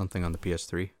Chronicles or something on the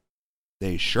PS3?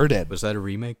 They sure did. Was that a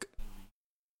remake?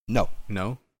 No.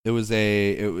 No? It was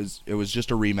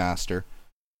just a remaster.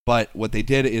 But what they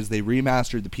did is they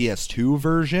remastered the PS2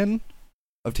 version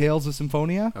of Tales of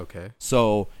Symphonia. Okay.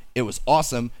 So it was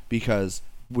awesome because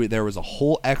there was a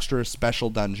whole extra special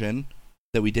dungeon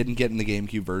that we didn't get in the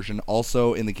GameCube version.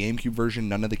 Also, in the GameCube version,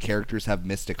 none of the characters have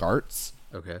mystic arts.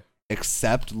 Okay.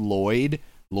 Except Lloyd.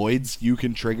 Lloyd's you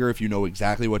can trigger if you know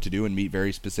exactly what to do and meet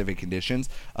very specific conditions.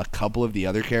 A couple of the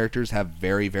other characters have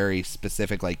very, very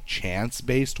specific, like,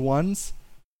 chance-based ones.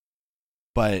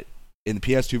 But in the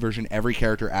PS2 version, every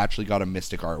character actually got a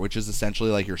mystic art, which is essentially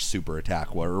like your super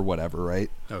attack or whatever, right?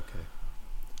 Okay.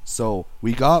 So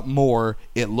we got more,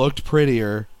 it looked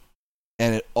prettier,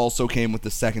 and it also came with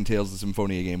the second Tales of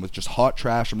Symphonia game with just hot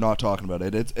trash. I'm not talking about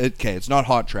it. It's not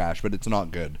hot trash, but it's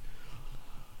not good.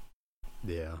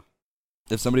 Yeah.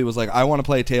 If somebody was like, I want to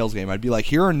play a Tales game, I'd be like,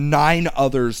 here are 9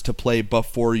 others to play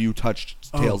before you touch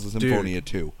Tales of Symphonia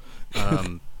 2.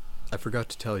 I forgot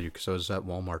to tell you because I was at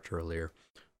Walmart earlier.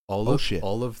 All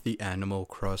of the Animal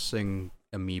Crossing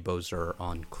amiibos are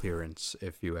on clearance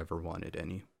if you ever wanted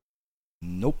any.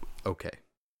 Nope. Okay.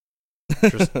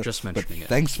 Just mentioning it.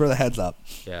 Thanks for the heads up.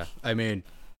 Yeah. I mean,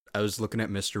 I was looking at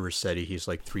Mr. Rossetti. He's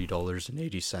like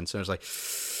 $3.80. And I was like,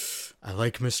 I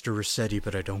like Mr. Rossetti,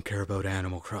 but I don't care about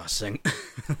Animal Crossing.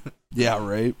 Yeah,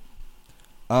 right.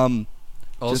 Also,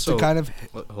 just to kind of...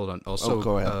 Hold on. Also,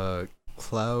 go ahead.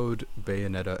 Cloud,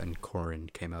 Bayonetta, and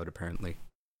Corrin came out, apparently.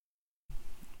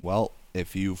 Well,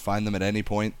 if you find them at any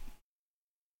point,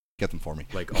 get them for me.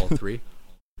 Like all 3?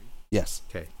 Yes.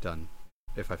 Okay, done.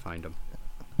 If I find them.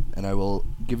 And I will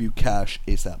give you cash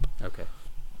ASAP. Okay.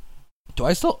 Do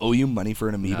I still owe you money for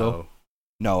an amiibo?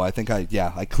 No, I think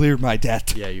I cleared my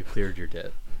debt. Yeah, you cleared your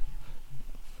debt.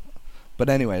 But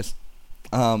anyways,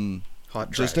 hot trash.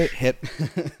 Just to hit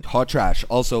hot trash.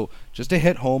 Also, just to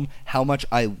hit home how much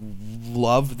I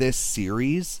love this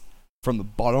series from the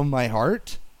bottom of my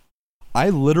heart. I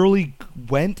literally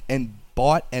went and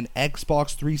bought an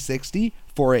Xbox 360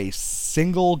 for a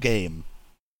single game.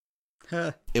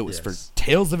 It was Yes. for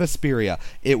Tales of Vesperia.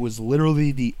 It was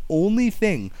literally the only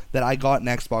thing that I got an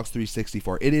Xbox 360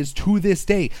 for. It is to this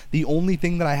day the only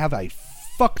thing that I have a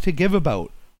fuck to give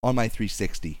about on my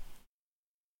 360.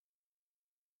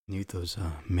 Need those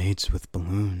maids with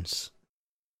balloons.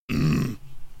 Do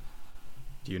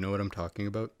you know what I'm talking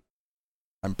about?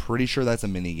 I'm pretty sure that's a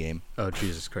mini game. Oh,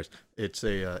 Jesus Christ. It's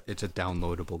a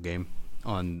downloadable game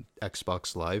on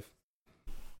Xbox Live.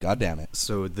 God damn it.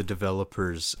 So the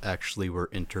developers actually were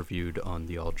interviewed on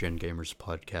the All Gen Gamers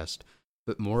podcast,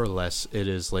 but more or less it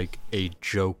is like a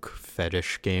joke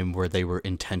fetish game where they were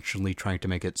intentionally trying to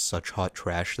make it such hot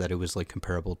trash that it was like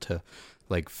comparable to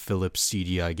like Philips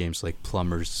CDI games like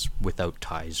Plumbers Without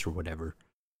Ties or whatever.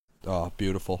 Oh,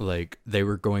 beautiful. Like they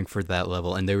were going for that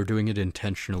level and they were doing it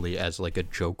intentionally as like a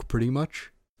joke pretty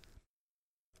much.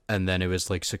 And then it was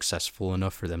like successful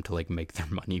enough for them to like make their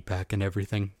money back and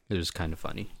everything. It was kind of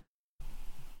funny.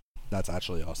 That's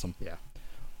actually awesome. Yeah.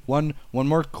 One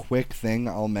more quick thing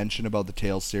I'll mention about the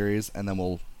Tales series, and then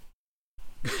we'll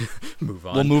Move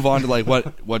on. we'll move on to like what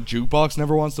Jukebox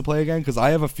never wants to play again, because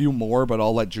I have a few more, but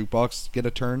I'll let Jukebox get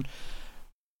a turn.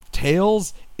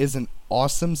 Tales is an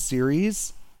awesome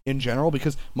series in general,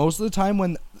 because most of the time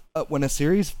when a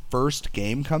series' first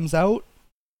game comes out,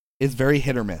 it's very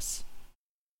hit or miss.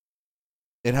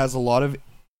 It has a lot of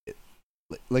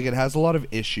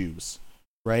issues,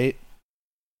 right?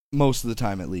 Most of the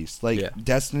time, at least. Like, Yeah.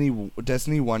 Destiny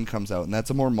 1 comes out, and that's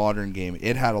a more modern game.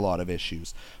 It had a lot of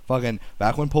issues. Fucking,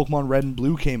 back when Pokemon Red and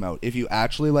Blue came out, if you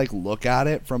actually, like, look at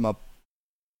it from a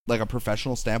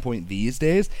professional standpoint these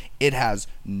days, it has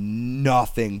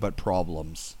nothing but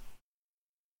problems.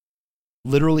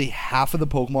 Literally half of the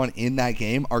Pokemon in that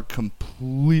game are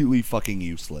completely fucking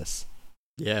useless.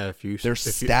 Yeah,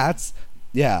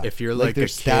 If you're like a their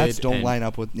stats kid don't and- line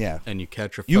up with and you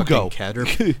catch a You fucking go.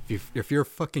 Caterpie, if you're a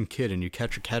fucking kid and you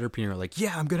catch a Caterpie and you're like,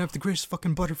 yeah, I'm gonna have the greatest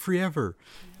fucking Butterfree ever,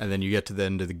 and then you get to the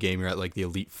end of the game, you're at like the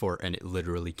Elite Four, and it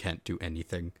literally can't do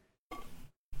anything.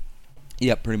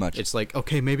 Yep, pretty much. It's like,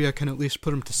 okay, maybe I can at least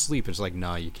put him to sleep. It's like,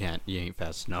 nah, you can't. You ain't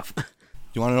fast enough.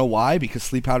 You want to know why? Because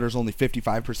sleep powder is only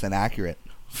 55% accurate.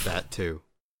 That too.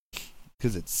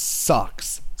 Because it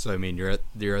sucks. So I mean, you're at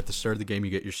the start of the game.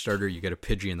 You get your starter. You get a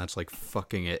Pidgey, and that's like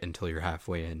fucking it until you're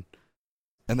halfway in.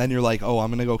 And then you're like, oh, I'm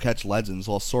going to go catch Legends.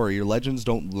 Well, sorry, your Legends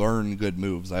don't learn good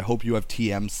moves. I hope you have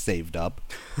TMs saved up.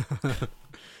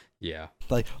 Yeah.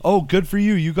 Like, oh, good for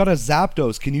you. You got a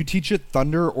Zapdos. Can you teach it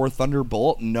Thunder or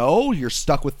Thunderbolt? No, you're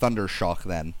stuck with Thunder Shock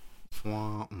then.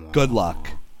 Good luck.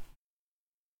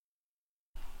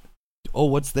 Oh,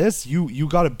 what's this? You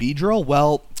got a Beedrill?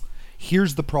 Well,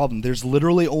 here's the problem. There's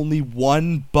literally only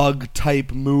one bug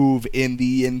type move in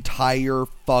the entire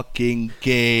fucking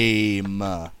game.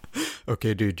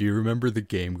 Okay, dude, do you remember the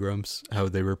Game Grumps? How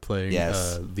they were playing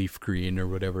Yes. Leaf Green or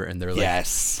whatever, and they're like,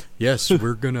 Yes. yes,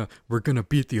 we're gonna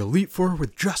beat the Elite Four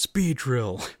with just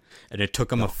Beedrill. And it took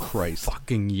them Oh, a Christ.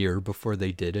 fucking year before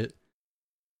they did it.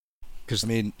 Because I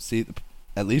mean, see,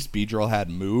 at least Beedrill had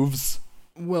moves.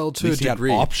 well, At to a least he had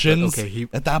degree, but options. okay,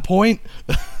 At that point.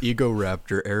 Ego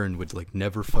Raptor Aaron would like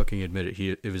never fucking admit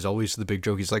it. It was always the big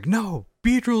joke. He's like, no,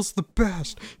 Beedrill's the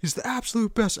best. He's the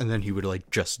absolute best. And then he would like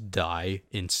just die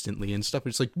instantly and stuff.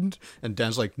 It's like, and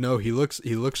Dan's like, no, he looks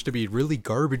to be really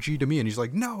garbagey to me. And he's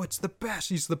like, no, it's the best.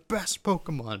 He's the best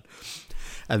Pokemon.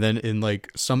 And then in like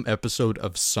some episode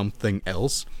of something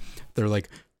else, they're like,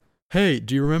 hey,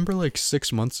 do you remember like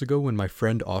 6 months ago when my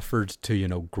friend offered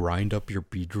to, grind up your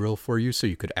Beedrill for you so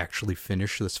you could actually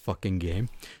finish this fucking game?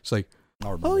 It's like,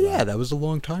 oh yeah, that was a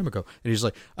long time ago. And he's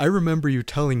like, I remember you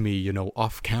telling me,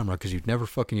 off camera, because you'd never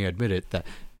fucking admit it, that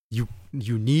you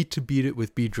need to beat it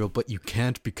with Beedrill, but you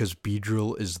can't because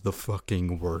Beedrill is the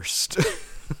fucking worst.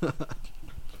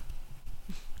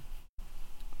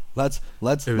 Let's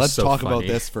It was so talk funny.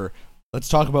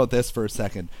 about this for a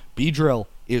second. Beedrill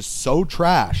is so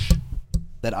trash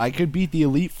that I could beat the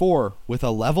Elite Four with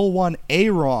a level 1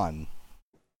 Aron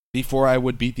before I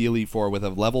would beat the Elite Four with a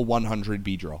level 100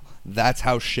 Beedrill. That's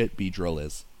how shit Beedrill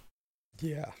is.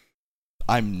 Yeah.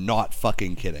 I'm not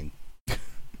fucking kidding.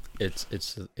 It's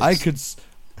It's those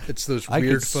I could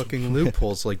weird s- fucking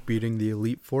loopholes like beating the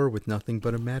Elite Four with nothing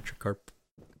but a Magikarp.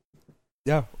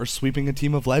 yeah, or sweeping a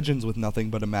team of Legends with nothing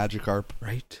but a Magikarp.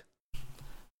 Right?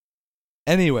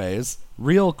 Anyways,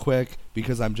 real quick,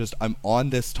 because I'm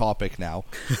on this topic now.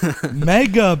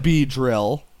 Mega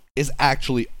Beedrill is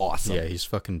actually awesome. Yeah, he's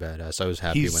fucking badass. I was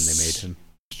happy He's when they made him.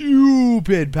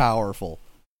 Stupid powerful.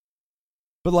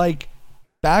 But like,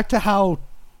 back to how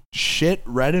shit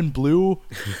Red and Blue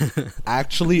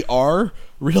actually are,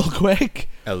 real quick.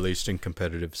 At least in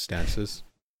competitive stances.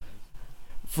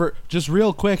 for just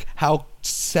real quick, how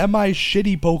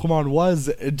semi-shitty Pokemon was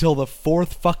until the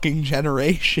 4th fucking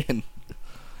generation.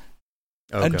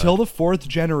 Oh, Until God. the 4th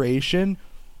generation,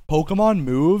 Pokemon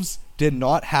moves did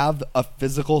not have a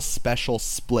physical special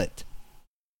split.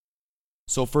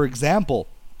 So, for example,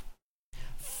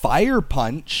 Fire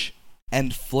Punch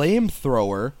and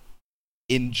Flamethrower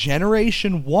in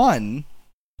Generation 1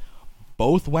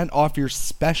 both went off your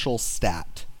special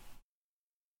stat.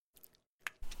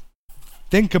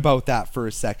 Think about that for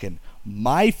a second.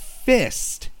 My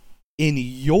fist in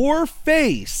your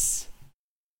face,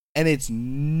 and it's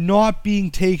not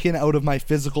being taken out of my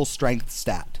physical strength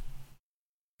stat.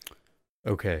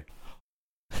 Okay.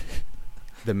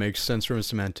 That makes sense from a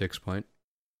semantics point,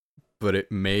 but it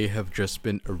may have just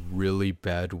been a really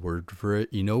bad word for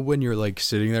it. You know, when you're like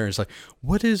sitting there and it's like,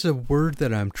 what is a word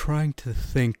that I'm trying to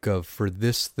think of for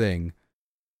this thing?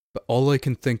 But all I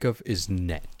can think of is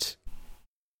net.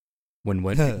 When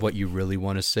what you really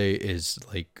want to say is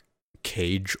like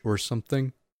cage or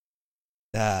something.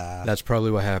 That's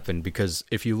probably what happened, because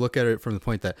if you look at it from the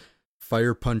point that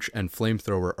Fire Punch and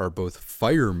Flamethrower are both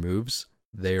fire moves,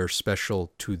 they are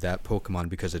special to that Pokemon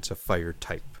because it's a fire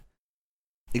type.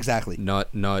 Exactly.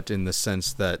 Not in the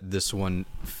sense that this one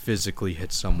physically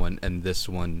hits someone and this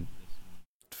one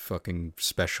fucking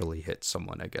specially hits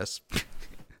someone, I guess.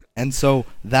 And so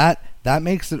that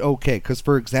makes it okay, because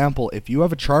for example, if you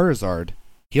have a Charizard,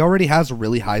 he already has a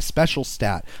really high special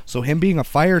stat. So him being a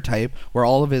fire type, where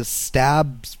all of his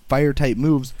stab fire type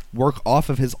moves work off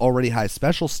of his already high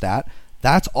special stat,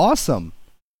 that's awesome.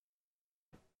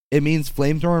 It means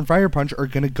Flamethrower and Fire Punch are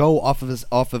going to go off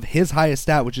of his highest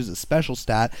stat, which is a special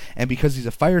stat, and because he's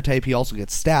a fire type, he also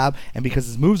gets stab, and because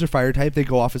his moves are fire type, they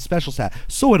go off his special stat.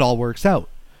 So it all works out.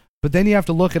 But then you have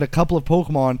to look at a couple of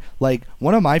Pokemon, like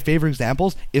one of my favorite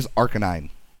examples is Arcanine.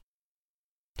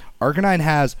 Arcanine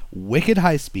has wicked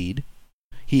high speed,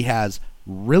 he has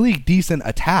really decent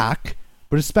attack,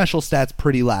 but his special stat's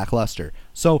pretty lackluster.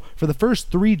 So for the first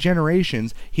 3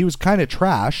 generations, he was kind of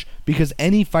trash because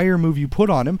any fire move you put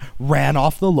on him ran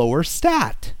off the lower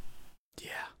stat.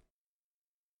 Yeah.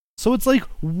 So it's like,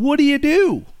 what do you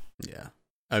do? Yeah.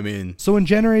 I mean, so in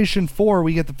Generation 4,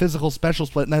 we get the physical special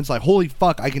split, and then it's like, holy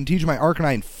fuck, I can teach my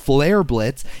Arcanine Flare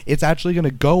Blitz. It's actually going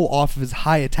to go off of his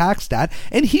high attack stat,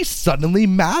 and he suddenly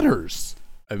matters.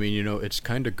 I mean, you know, it's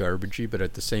kind of garbagey, but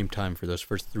at the same time, for those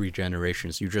first 3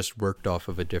 generations, you just worked off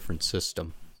of a different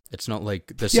system. It's not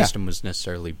like the system was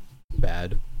necessarily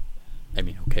bad. I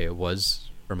mean, okay, it was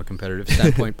from a competitive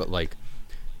standpoint, but like,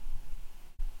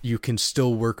 you can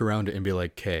still work around it and be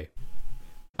like, okay,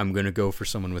 I'm going to go for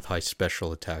someone with high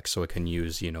special attack so I can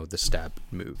use, you know, the stab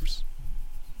moves.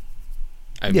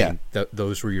 I mean,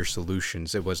 those were your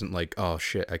solutions. It wasn't like, oh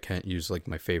shit, I can't use like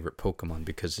my favorite Pokemon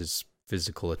because his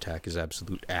physical attack is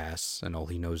absolute ass and all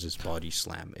he knows is body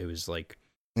slam. It was like,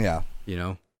 you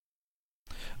know,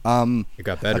 it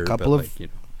got better.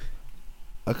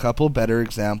 A couple better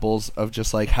examples of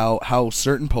just like how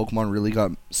certain Pokemon really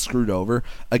got screwed over.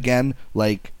 Again,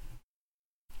 like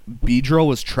Beedrill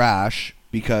was trash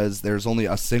because there's only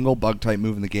a single bug type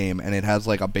move in the game and it has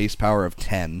like a base power of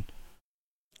 10.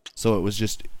 So it was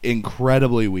just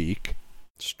incredibly weak.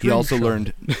 He also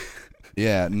learned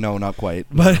yeah, no, not quite.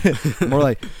 But more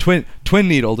like Twin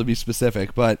Needle to be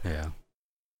specific, but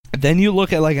then you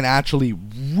look at like an actually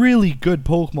really good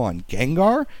Pokemon,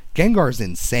 Gengar. Gengar's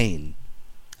insane.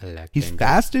 He's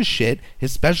fast as shit.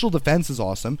 His special defense is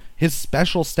awesome. His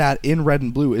special stat in Red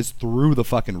and Blue is through the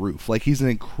fucking roof. Like, he's an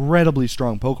incredibly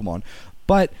strong Pokemon.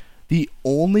 But the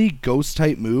only ghost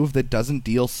type move that doesn't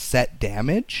deal set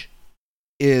damage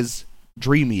is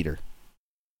Dream Eater.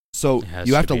 So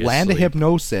you have to land a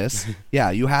Hypnosis.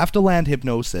 You have to land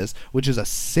Hypnosis, which is a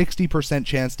 60%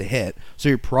 chance to hit. So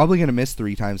you're probably going to miss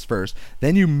 3 times first.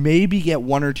 Then you maybe get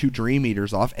 1 or 2 Dream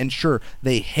Eaters off. And sure,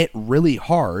 they hit really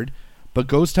hard. But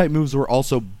ghost type moves were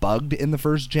also bugged in the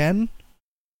first gen.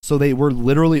 So they were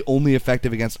literally only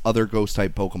effective against other ghost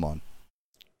type Pokemon.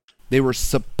 They were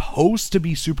supposed to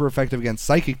be super effective against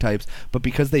psychic types, but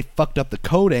because they fucked up the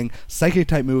coding, psychic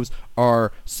type moves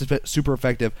are super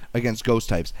effective against ghost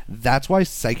types. That's why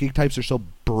psychic types are so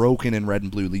broken in Red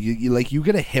and Blue. You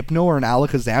get a Hypno or an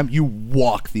Alakazam, you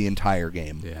walk the entire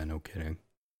game. Yeah, no kidding.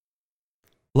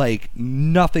 Like,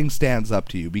 nothing stands up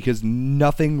to you because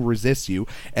nothing resists you,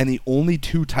 and the only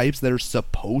 2 types that are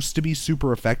supposed to be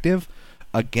super effective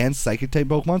against psychic type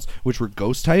Pokemons, which were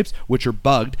ghost types, which are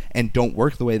bugged and don't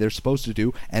work the way they're supposed to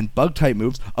do, and bug type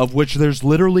moves, of which there's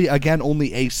literally, again,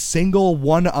 only a single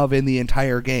one of in the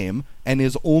entire game, and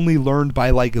is only learned by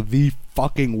like the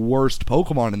fucking worst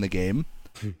Pokemon in the game.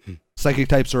 Psychic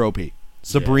types are OP.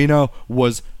 Sabrina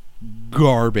was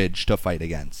garbage to fight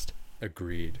against.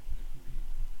 Agreed.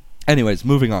 Anyways,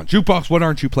 moving on. Jukebox, what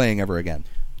aren't you playing ever again?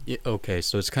 Yeah, okay,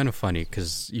 so it's kind of funny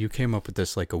because you came up with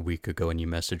this like a week ago and you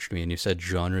messaged me and you said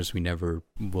genres we never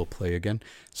will play again.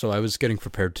 So I was getting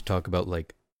prepared to talk about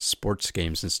like sports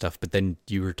games and stuff, but then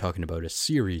you were talking about a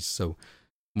series. So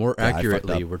more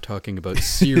accurately, we're talking about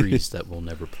series that we'll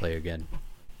never play again.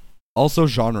 Also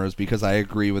genres, because I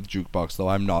agree with Jukebox, though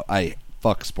I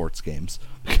fuck sports games.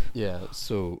 Yeah,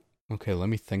 so, okay, let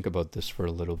me think about this for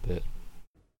a little bit.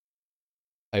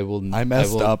 I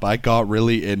messed up. I got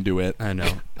really into it. I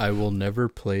know. I will never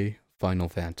play Final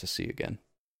Fantasy again.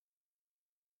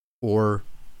 Or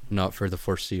not for the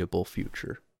foreseeable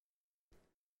future.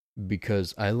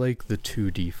 Because I like the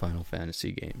 2D Final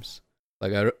Fantasy games.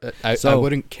 Like, I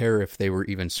wouldn't care if they were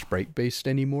even sprite-based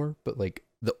anymore, but, like,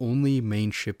 the only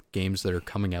main ship games that are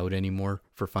coming out anymore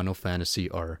for Final Fantasy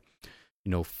are,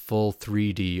 full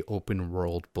 3D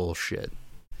open-world bullshit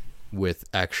with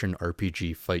action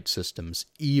RPG fight systems.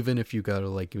 Even if you gotta,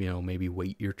 like, maybe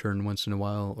wait your turn once in a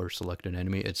while or select an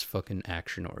enemy, it's fucking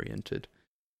action-oriented.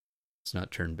 It's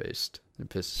not turn-based. It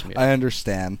pisses me off. I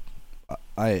understand.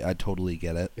 I totally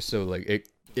get it. So, like, it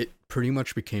pretty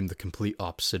much became the complete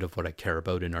opposite of what I care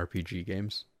about in RPG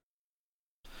games.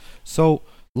 So,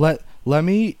 let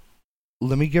me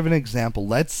give an example.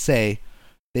 Let's say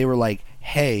they were like,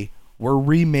 hey, we're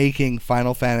remaking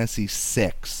Final Fantasy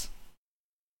VI.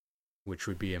 Which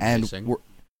would be amazing.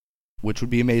 Which would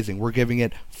be amazing. We're giving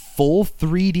it full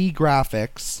 3D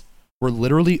graphics. We're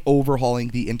literally overhauling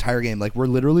the entire game. Like, we're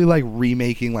literally, like,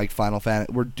 remaking, like, Final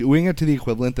Fantasy. We're doing it to the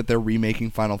equivalent that they're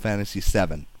remaking Final Fantasy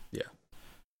VII. Yeah.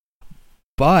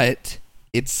 But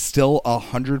it's still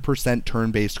 100%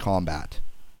 turn-based combat.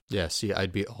 Yeah, see,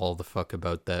 I'd be all the fuck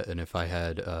about that, and if I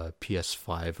had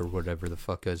PS5 or whatever the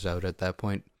fuck is out at that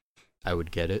point, I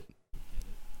would get it.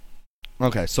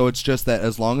 Okay, so it's just that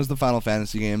as long as the Final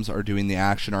Fantasy games are doing the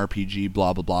action RPG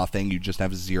blah blah blah thing, you just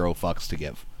have zero fucks to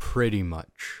give. Pretty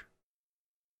much.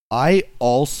 I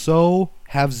also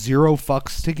have zero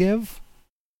fucks to give,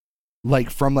 like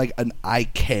from like an I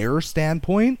care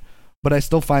standpoint, but I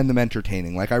still find them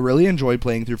entertaining. Like, I really enjoyed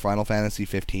playing through Final Fantasy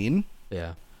 15.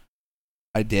 Yeah.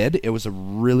 I did. It was a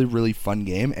really, really fun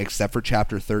game, except for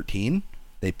Chapter 13.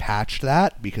 They patched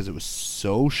that because it was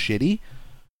so shitty.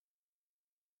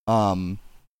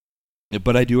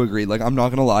 But I do agree. Like, I'm not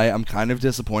gonna lie, I'm kind of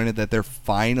disappointed that they're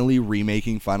finally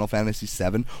remaking Final Fantasy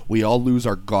VII. We all lose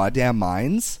our goddamn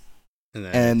minds,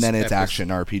 and then it's action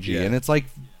RPG, yeah. And it's like,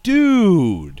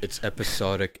 dude, it's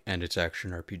episodic and it's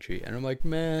action RPG, and I'm like,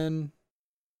 man,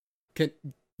 can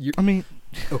you? I mean,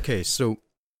 okay, so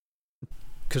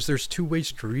because there's two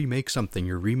ways to remake something.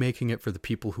 You're remaking it for the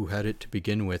people who had it to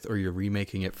begin with, or you're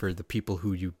remaking it for the people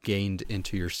who you gained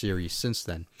into your series since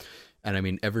then. And I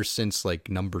mean, ever since, like,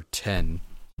 number 10,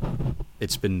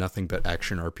 it's been nothing but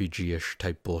action RPG-ish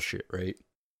type bullshit, right?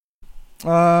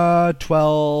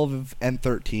 12 and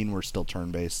 13 were still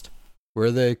turn-based. Were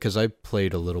they? Because I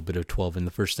played a little bit of 12, and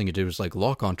the first thing it did was, like,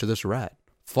 lock onto this rat.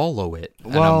 Follow it.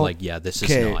 And I'm like, yeah, this is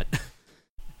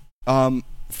not.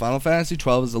 Final Fantasy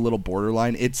 12 is a little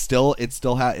borderline. It still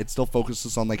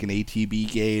focuses on like an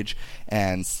ATB gauge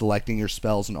and selecting your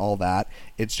spells and all that.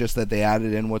 It's just that they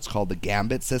added in what's called the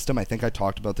Gambit system. I think I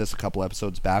talked about this a couple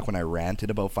episodes back when I ranted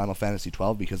about Final Fantasy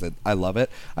 12 because I love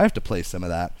it. I have to play some of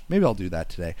that. Maybe I'll do that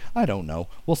today. I don't know.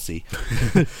 We'll see.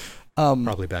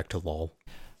 Probably back to LOL.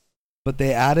 But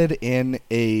they added in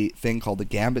a thing called the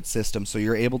Gambit system, so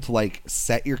you're able to like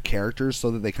set your characters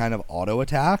so that they kind of auto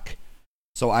attack.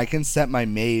 So I can set my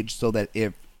mage so that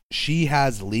if she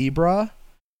has Libra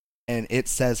and it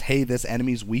says, hey, this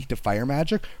enemy's weak to fire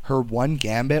magic, her one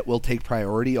gambit will take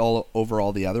priority over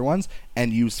all the other ones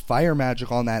and use fire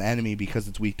magic on that enemy because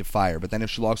it's weak to fire. But then if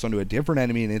she locks onto a different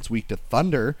enemy and it's weak to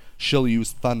thunder, she'll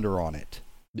use thunder on it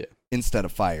instead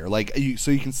of fire. Like,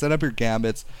 so you can set up your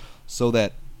gambits so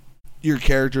that your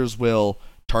characters will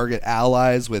target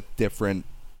allies with different...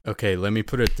 Okay, let me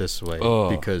put it this way,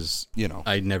 because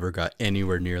I never got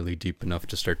anywhere nearly deep enough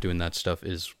to start doing that stuff,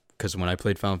 is because when I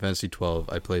played Final Fantasy 12,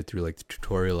 I played through like the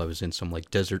tutorial. I was in some like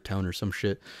desert town or some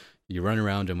shit. You run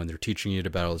around, and when they're teaching you to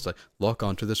battle, it's like, lock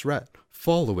onto this rat,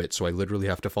 follow it. So I literally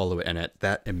have to follow it, and at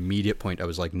that immediate point, I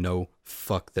was like, no,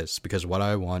 fuck this, because what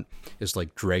I want is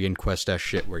like Dragon Quest-ass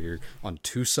shit, where you're on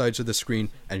two sides of the screen,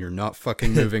 and you're not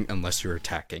fucking moving unless you're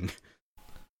attacking.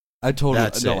 I totally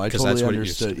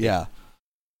understood, yeah.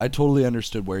 I totally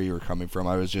understood where you were coming from.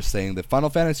 I was just saying that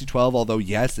Final Fantasy 12, although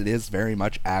yes, it is very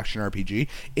much action RPG,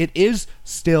 it is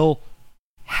still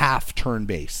half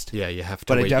turn-based. Yeah, you have to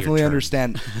but wait I definitely your turn.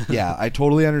 understand. Yeah, I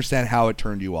totally understand how it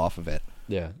turned you off of it.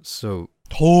 Yeah, so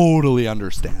Totally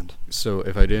understand. So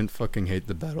if I didn't fucking hate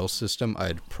the battle system,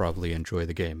 I'd probably enjoy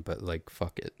the game, but like,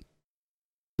 fuck it.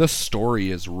 The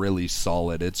story is really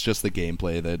solid. It's just the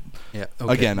gameplay that... Yeah.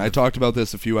 Okay. Again, I talked about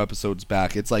this a few episodes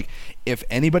back. It's like, if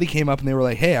anybody came up and they were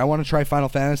like, hey, I want to try Final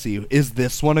Fantasy, is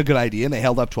this one a good idea? And they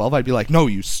held up 12, I'd be like, no,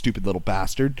 you stupid little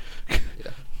bastard.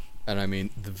 Yeah. And I mean,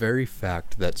 the very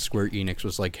fact that Square Enix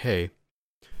was like, hey,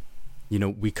 you know,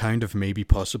 we kind of maybe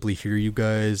possibly hear you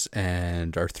guys,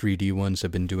 and our 3D ones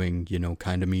have been doing, you know,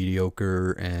 kind of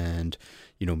mediocre, and,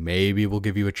 you know, maybe we'll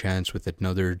give you a chance with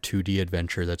another 2D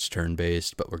adventure that's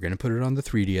turn-based, but we're going to put it on the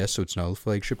 3DS, so it's not a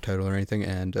flagship title or anything,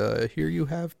 and here you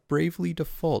have Bravely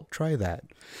Default, try that.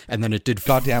 And then it did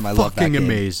Goddamn, I love that fucking game.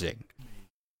 amazing.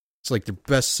 It's like the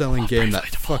best-selling game Bravely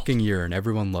that Default. fucking year, and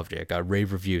everyone loved it. It got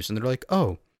rave reviews, and they're like,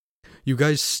 oh, you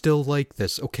guys still like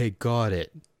this. Okay, got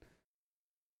it.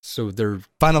 So they're...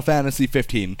 Final Fantasy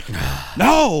 15.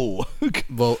 No!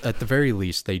 Well, at the very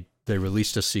least, they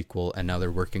released a sequel, and now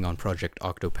they're working on Project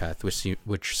Octopath,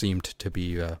 which seemed to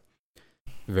be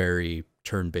very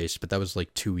turn-based, but that was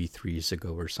like 2 E3s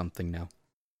ago or something now.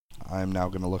 I'm now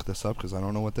going to look this up because I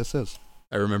don't know what this is.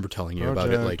 I remember telling you about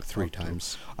it like Project 3 Octo-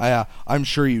 times. I'm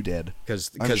sure you did.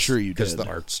 I'm sure you Because did. the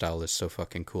art style is so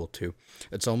fucking cool, too.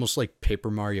 It's almost like Paper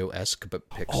Mario-esque, but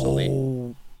pixely.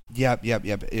 Oh, yep.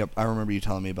 I remember you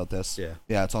telling me about this. Yeah.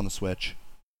 Yeah, it's on the Switch.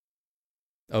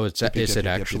 Oh, is Yep, it yep,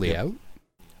 actually yep. out?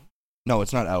 No,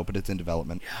 it's not out, but it's in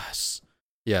development. Yes.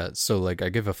 Yeah, so, like, I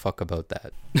give a fuck about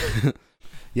that.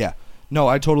 Yeah. No,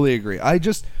 I totally agree. I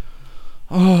just...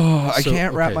 Oh, I So,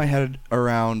 can't wrap okay. my head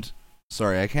around...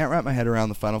 Sorry, I can't wrap my head around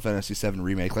the Final Fantasy VII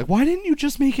Remake. Like, why didn't you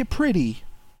just make it pretty?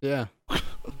 Yeah.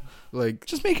 Like,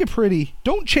 Just make it pretty.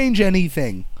 Don't change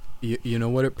anything. you know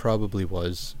what it probably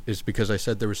was? Is because I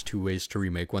said there was 2 ways to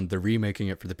remake one. They're remaking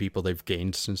it for the people they've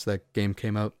gained since that game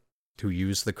came out to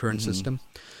use the current system.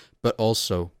 But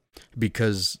also,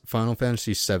 because Final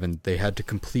Fantasy VII, they had to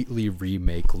completely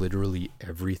remake literally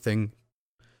everything.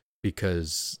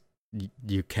 Because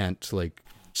you can't, like,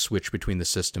 switch between the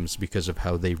systems because of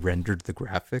how they rendered the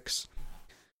graphics.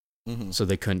 Mm-hmm. So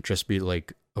they couldn't just be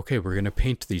like, okay, we're going to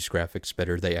paint these graphics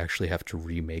better. They actually have to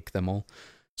remake them all.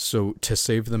 So to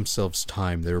save themselves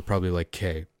time, they were probably like,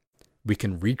 okay, we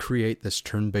can recreate this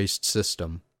turn-based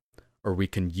system, or we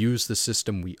can use the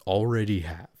system we already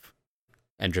have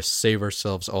and just save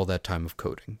ourselves all that time of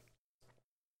coding.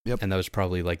 Yep. And that was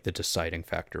probably like the deciding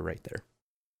factor right there.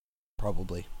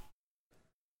 Probably.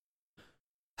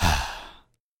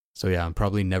 So yeah, I'm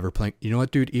probably never playing. You know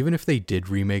what, dude? Even if they did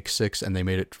remake 6 and they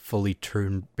made it fully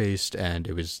turn-based and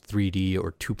it was 3D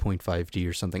or 2.5D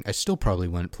or something, I still probably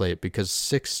wouldn't play it because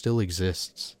 6 still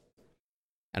exists.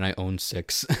 And I own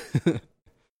 6.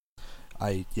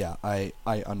 I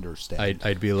understand.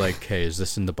 I'd be like, hey, is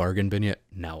this in the bargain bin yet?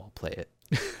 Now I'll play it.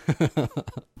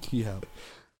 Yeah.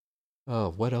 Oh,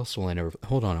 what else will I never...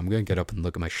 Hold on, I'm going to get up and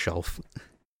look at my shelf.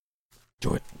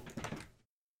 Do it.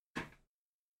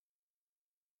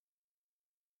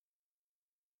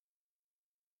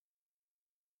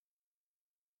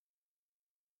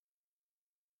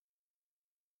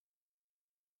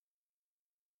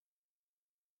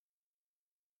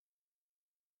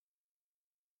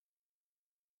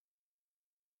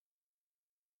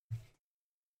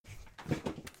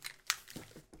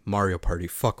 Mario Party.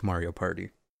 Fuck Mario Party.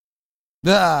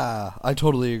 Ah, I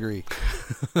totally agree.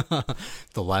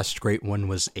 The last great one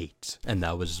was 8. And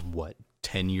that was, what,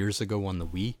 10 years ago on the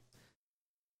Wii?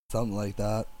 Something like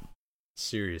that.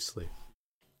 Seriously.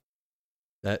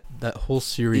 That whole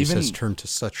series Even- has turned to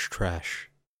such trash.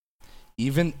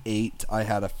 Even 8, I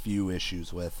had a few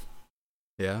issues with.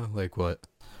 Yeah? Like what?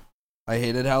 I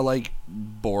hated how, like,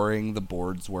 boring the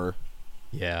boards were.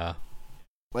 Yeah.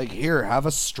 Like, here, have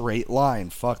a straight line.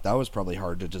 Fuck, that was probably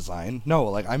hard to design. No,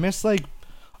 like, I miss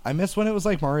when it was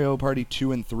like Mario Party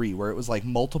 2 and 3, where it was like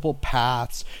multiple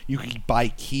paths. You could buy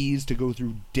keys to go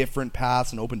through different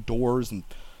paths and open doors and...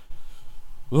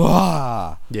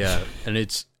 Ah! Yeah, and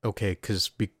it's okay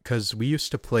because we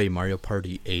used to play Mario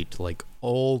Party 8 like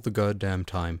all the goddamn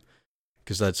time,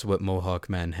 because that's what Mohawk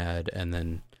Man had, and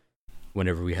then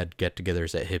whenever we had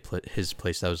get-togethers at his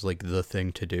place, that was like the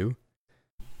thing to do.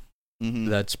 Mm-hmm.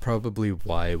 That's probably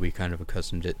why we kind of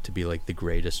accustomed it to be like the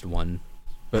greatest one.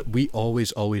 But we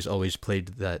always played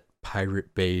that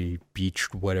Pirate Bay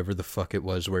Beach, whatever the fuck it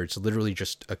was, where it's literally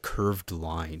just a curved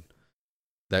line.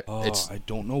 That I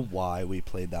don't know why we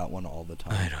played that one all the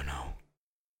time. I don't know.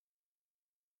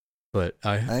 But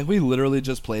I think we literally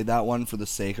just played that one for the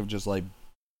sake of just like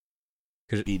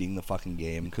 'Cause- beating the fucking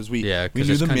game, because we Yeah, 'cause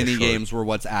knew it's the kinda mini short. games were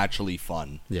what's actually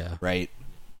fun, yeah. right?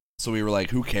 So we were like,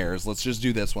 who cares? Let's just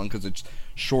do this one because it's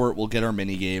short. We'll get our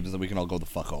mini games and we can all go the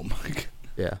fuck home.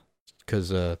 Yeah,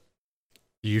 because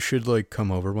you should like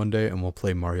come over one day and we'll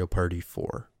play Mario Party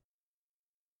 4.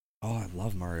 Oh, I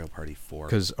love Mario Party 4.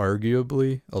 Because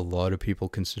arguably, a lot of people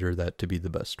consider that to be the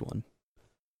best one.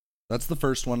 That's the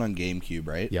first one on GameCube,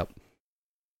 right? Yep.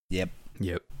 Yep.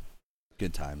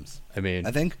 Good times. I mean,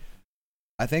 I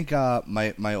think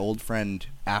my old friend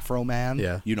Afro Man,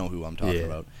 Yeah. you know who I'm talking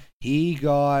about. He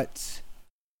got,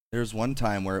 there's one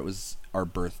time where it was our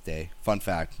birthday. Fun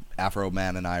fact, Afro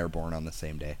Man and I are born on the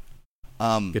same day.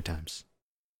 good times.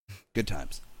 Good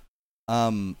times.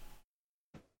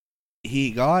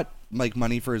 He got like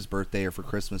money for his birthday or for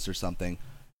Christmas or something,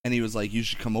 and he was like, "You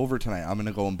should come over tonight. I'm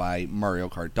gonna go and buy Mario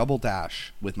Kart Double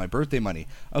Dash with my birthday money."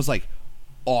 I was like,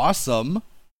 "Awesome!"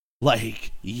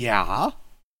 Like, yeah.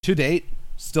 To date,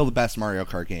 still the best Mario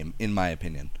Kart game in my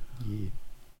opinion. Yeah.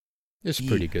 It's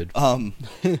pretty good.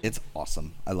 It's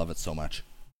awesome. I love it so much.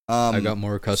 I got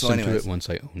more accustomed to anyways. it once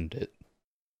I owned it.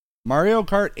 Mario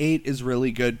Kart 8 is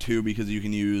really good too because you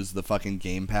can use the fucking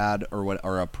gamepad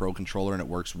or a pro controller and it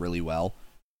works really well.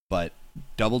 But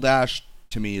Double Dash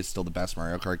to me is still the best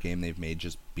Mario Kart game they've made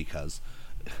just because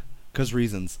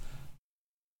reasons.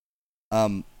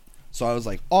 So I was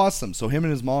like, awesome. So him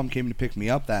and his mom came to pick me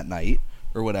up that night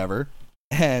or whatever,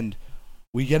 and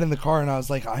we get in the car and I was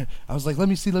like, let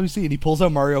me see, and he pulls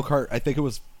out Mario Kart. I think it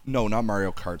was not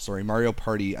Mario Kart. Sorry, Mario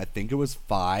Party. I think it was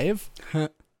 5.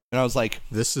 And I was like,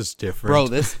 this is different. bro,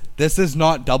 this is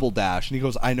not Double Dash. And he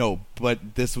goes, I know,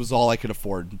 but this was all I could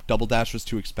afford. Double Dash was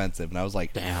too expensive. And I was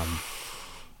like, damn.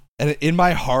 And in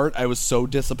my heart, I was so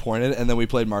disappointed. And then we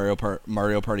played Mario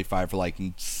Party 5 for like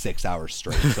 6 hours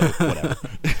straight. So whatever.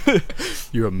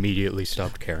 You immediately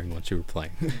stopped caring once you were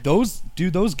playing. Those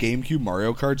GameCube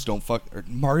Mario Karts don't fuck...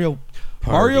 Mario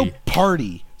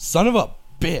Party. Son of a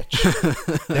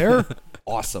bitch. They're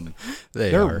awesome.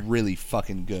 They're really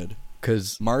fucking good.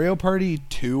 Because Mario Party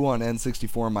 2 on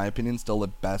N64, in my opinion, still the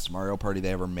best Mario Party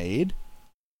they ever made.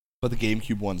 But the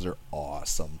GameCube ones are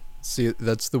awesome. See,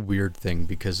 that's the weird thing,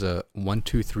 because 1,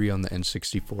 2, 3 on the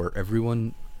N64,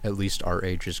 everyone, at least our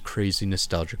age, is crazy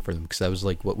nostalgic for them, because that was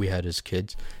like what we had as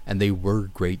kids, and they were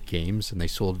great games, and they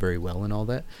sold very well and all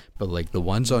that, but like the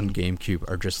ones on GameCube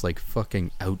are just like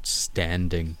fucking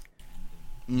outstanding.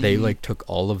 They like took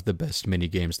all of the best mini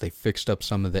games. They fixed up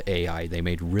some of the AI. They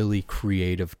made really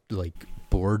creative like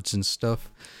boards and stuff.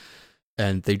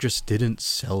 And they just didn't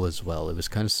sell as well. It was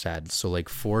kind of sad. So like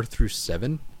 4 through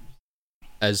 7,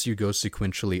 as you go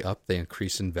sequentially up, they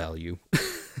increase in value.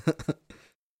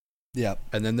 Yeah.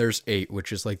 And then there's 8,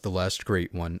 which is like the last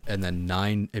great one. And then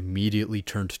 9 immediately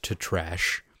turned to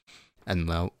trash. And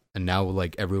now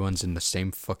like everyone's in the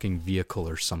same fucking vehicle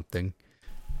or something.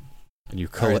 And you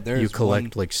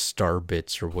collect like star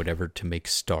bits or whatever to make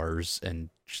stars, and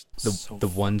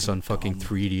the ones on fucking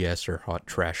 3DS are hot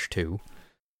trash too.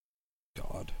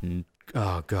 God.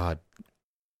 Oh god.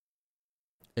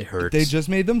 It hurts. They just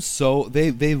made them so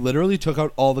they literally took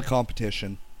out all the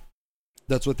competition.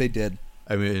 That's what they did.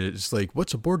 I mean, it's like,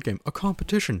 what's a board game? A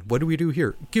competition. What do we do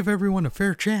here? Give everyone a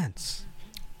fair chance.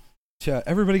 Yeah,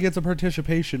 everybody gets a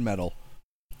participation medal.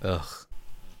 Ugh.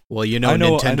 Well,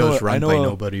 Nintendo's run by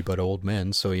nobody but old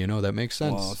men, so that makes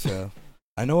sense. Well,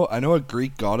 I know a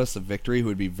Greek goddess of victory who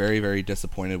would be very, very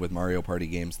disappointed with Mario Party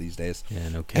games these days. Yeah,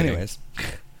 no kidding. Anyways.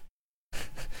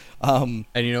 And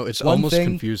it's almost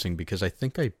confusing because I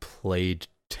think I played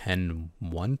 10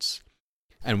 once,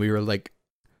 and we were like,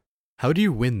 how do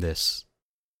you win this?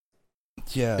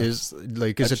 Yeah. Is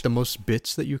it the most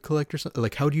bits that you collect or something?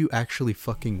 Like, how do you actually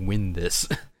fucking win this?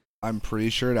 I'm pretty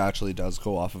sure it actually does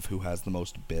go off of who has the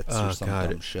most bits or some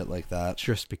dumb shit like that. It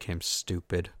just became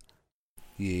stupid.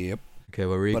 Yep. Okay,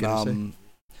 what were you going to say?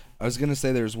 I was going to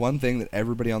say there's one thing that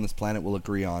everybody on this planet will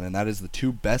agree on, and that is the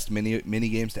 2 best mini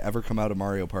games to ever come out of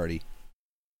Mario Party.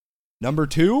 Number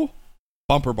 2,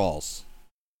 Bumper Balls.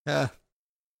 Yeah.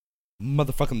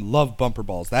 Motherfucking love Bumper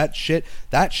Balls. That shit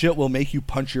will make you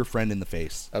punch your friend in the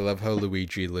face. I love how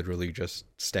Luigi literally just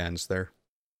stands there.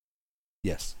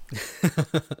 Yes.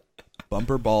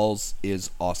 Bumper Balls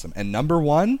is awesome. And number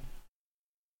one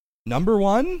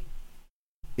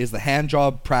is the hand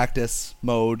job practice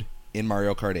mode in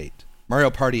Mario Kart 8. Mario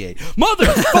Party 8.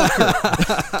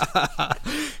 Motherfucker!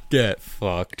 Get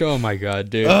fucked. Oh my god,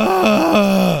 dude.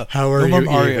 How are you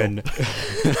Mario. even?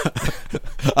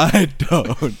 I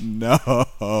don't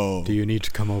know. Do you need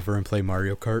to come over and play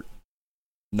Mario Kart?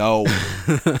 No.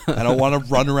 I don't want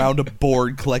to run around a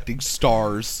board collecting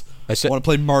stars. I want to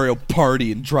play Mario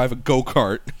Party and drive a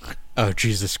go-kart. Oh,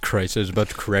 Jesus Christ. I was about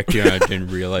to correct you and I didn't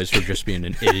realize you're just being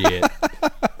an idiot.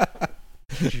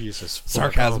 Jesus.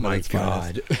 Sarcasm. Oh my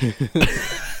God.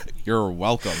 You're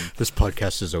welcome. This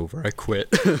podcast is over. I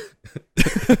quit.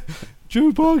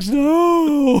 Jukebox,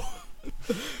 no!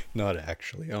 Not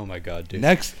actually. Oh my god, dude.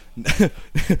 Next, now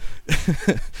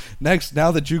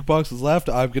that Jukebox is left,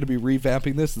 I'm going to be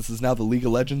revamping this. This is now the League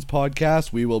of Legends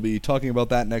podcast. We will be talking about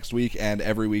that next week and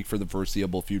every week for the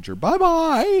foreseeable future.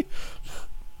 Bye-bye!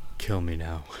 Kill me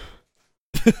now.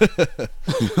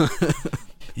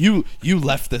 You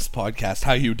left this podcast.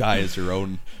 How you die is your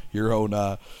own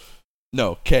no,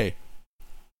 okay.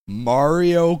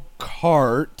 Mario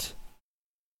Kart.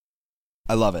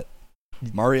 I love it.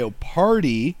 Mario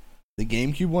Party, the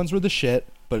GameCube ones were the shit,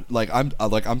 but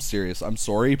I'm serious. I'm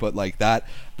sorry, but like that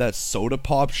soda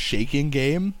pop shaking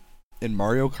game in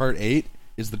Mario Kart 8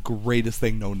 is the greatest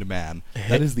thing known to man.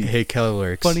 That is the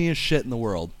Calyrex, funniest shit in the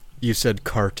world. You said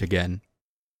cart again.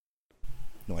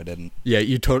 No, I didn't. Yeah,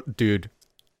 dude.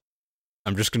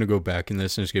 I'm just gonna go back in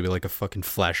this and it's gonna be like a fucking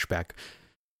flashback.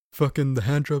 Fucking the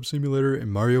hand drop simulator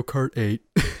in Mario Kart 8.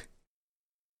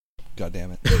 God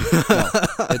damn it. No,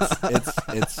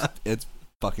 it's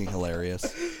fucking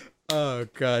hilarious. Oh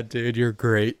god, dude, you're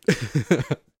great.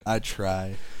 I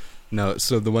try. No,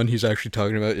 so the one he's actually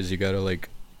talking about is you gotta like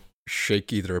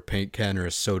shake either a paint can or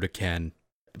a soda can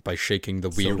by shaking the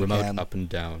Wii Soda remote can. up and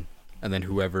down. And then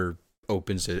whoever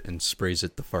opens it and sprays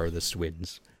it the farthest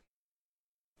wins.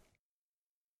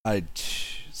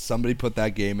 Somebody put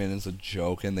that game in as a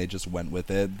joke and they just went with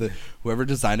it. Whoever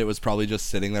designed it was probably just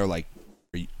sitting there like,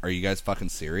 are you guys fucking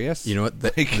serious? You know what?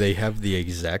 They have the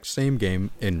exact same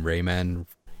game in Rayman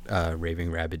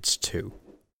Raving Rabbids 2.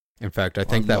 In fact, I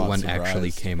think that one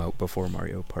actually came out before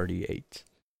Mario Party 8.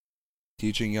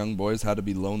 Teaching young boys how to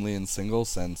be lonely and single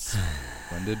since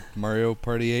when did Mario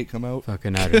Party 8 come out?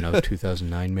 Fucking, I don't know,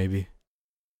 2009 maybe?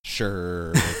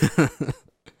 Sure.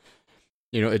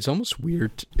 You know, it's almost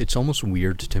weird. It's almost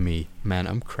weird to me. Man,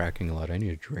 I'm cracking a lot. I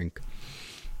need a drink.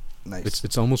 Nice.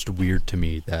 It's almost weird to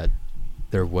me that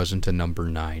there wasn't a number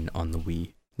 9 on the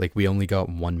Wii. Like, we only got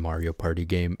one Mario Party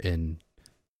game in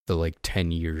the,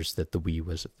 10 years that the Wii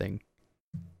was a thing.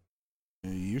 Are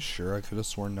you sure? I could have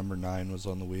sworn number 9 was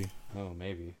on the Wii. Oh,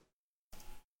 maybe.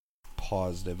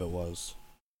 Positive it was.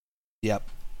 Yep.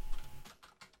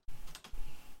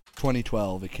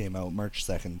 2012 it came out, March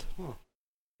 2nd. Huh.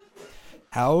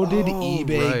 How did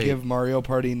eBay right. give Mario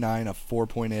Party 9 a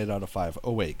 4.8 out of 5?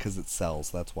 Oh, wait, because it sells,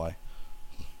 that's why.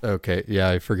 Okay, yeah,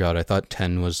 I forgot. I thought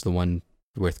 10 was the one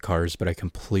with cars, but I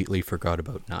completely forgot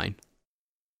about 9.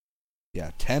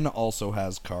 Yeah, 10 also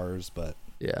has cars, but...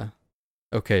 Yeah.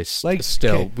 Okay, Like,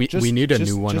 still, okay, we need a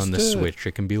just- new one just on the to- Switch.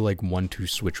 It can be like 1-2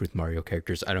 Switch with Mario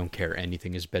characters. I don't care.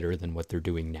 Anything is better than what they're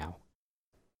doing now.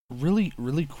 Really,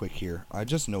 really quick here. I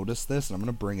just noticed this, and I'm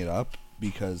going to bring it up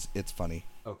because it's funny.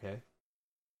 Okay.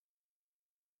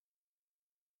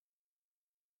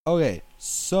 Okay,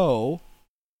 so...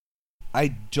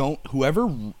 Whoever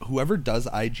does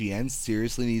IGN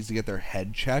seriously needs to get their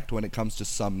head checked when it comes to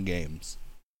some games.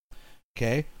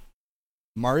 Okay?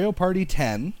 Mario Party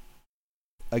 10,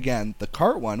 again, the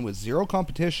kart one with zero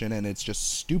competition and it's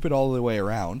just stupid all the way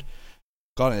around,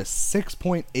 got a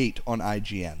 6.8 on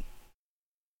IGN.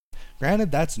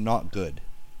 Granted, that's not good.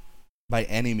 By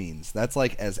any means. That's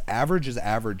like as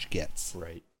average gets.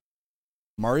 Right.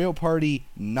 Mario Party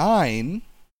 9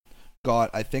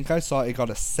 got, I think I saw it got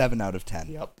a 7 out of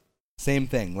 10. Yep. Same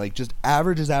thing, like just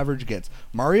average as average gets.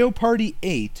 Mario Party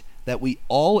 8, that we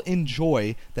all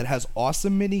enjoy, that has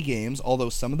awesome mini games, although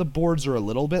some of the boards are a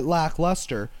little bit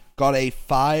lackluster, got a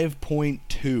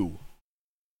 5.2.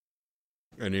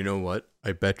 And you know what?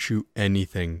 I bet you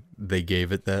anything they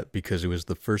gave it that because it was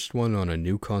the first one on a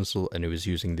new console and it was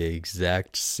using the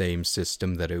exact same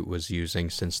system that it was using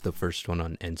since the first one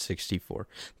on N64.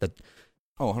 That...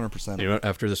 Oh, 100%. You know what?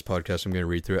 After this podcast, I'm going to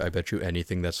read through it. I bet you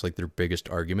anything that's like their biggest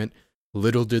argument.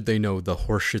 Little did they know the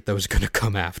horseshit that was going to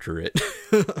come after it.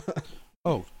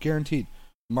 Oh, guaranteed.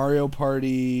 Mario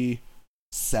Party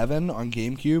 7 on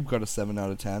GameCube got a 7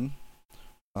 out of 10.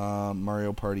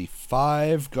 Mario Party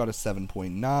 5 got a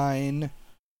 7.9.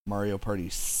 Mario Party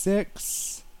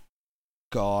 6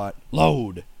 got...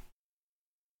 Load!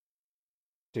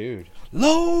 Dude.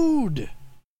 Load!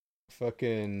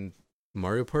 Fucking...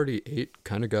 Mario Party 8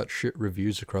 kind of got shit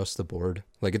reviews across the board.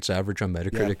 Like, its average on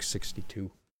Metacritic,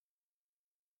 62.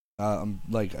 I'm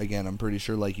pretty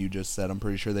sure, like you just said, I'm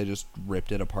pretty sure they just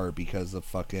ripped it apart because of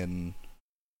fucking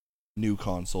new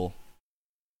console.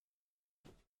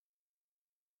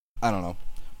 I don't know.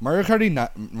 Mario Karty.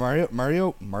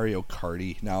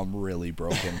 Now I'm really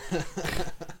broken.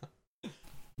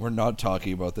 We're not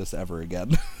talking about this ever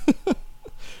again.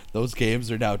 Those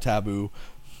games are now taboo.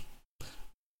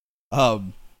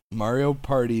 Mario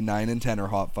Party 9 and 10 are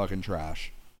hot fucking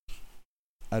trash.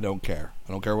 I don't care.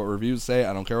 I don't care what reviews say.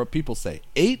 I don't care what people say.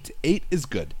 8 is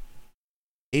good.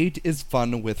 8 is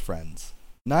fun with friends.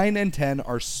 9 and 10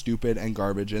 are stupid and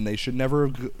garbage, and they should never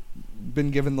have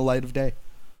been given the light of day.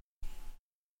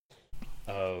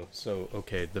 Oh, so,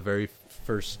 okay, the very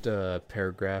first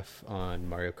paragraph on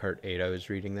Mario Kart 8 I was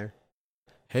reading there.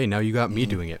 Hey, now you got me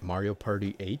doing it. Mario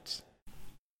Party 8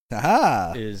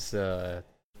 Aha! is,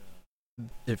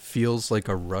 it feels like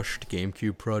a rushed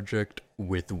GameCube project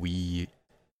with Wii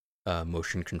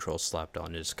motion control slapped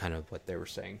on, is kind of what they were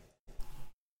saying.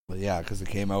 Well, yeah, because it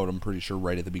came out, I'm pretty sure,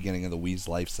 right at the beginning of the Wii's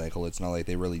life cycle. It's not like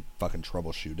they really fucking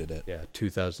troubleshooted it. Yeah,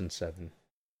 2007.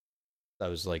 That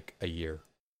was like a year.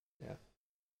 Yeah.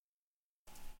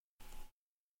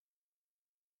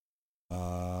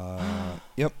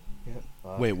 Yep.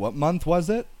 Yeah. Wait, what month was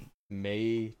it?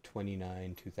 May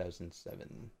 29,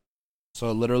 2007. So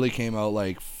it literally came out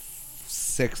like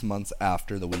 6 months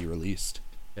after the Wii released.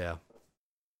 Yeah.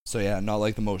 So yeah, not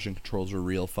like the motion controls were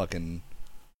real fucking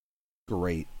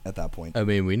great at that point. I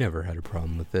mean, we never had a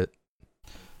problem with it.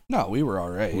 No, we were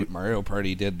alright. Mario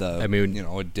Party did the. I mean,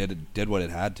 it did what it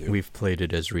had to. We've played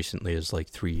it as recently as like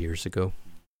 3 years ago.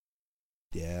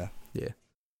 Yeah. Yeah.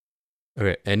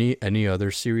 Okay. Any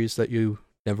other series that you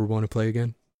never want to play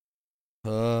again?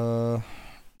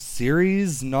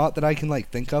 Series, not that I can like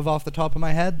think of off the top of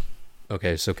my head.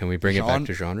 Okay, so can we bring it back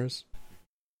to genres?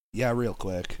 Yeah, real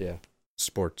quick. Yeah.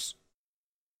 Sports.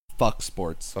 Fuck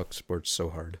sports. Fuck sports so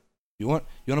hard. You want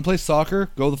to play soccer?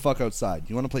 Go the fuck outside.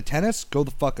 You want to play tennis? Go the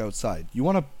fuck outside. You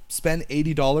want to spend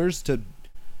 $80 to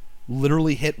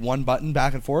literally hit one button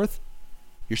back and forth?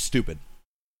 You're stupid.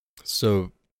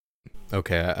 So,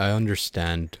 okay, I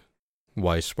understand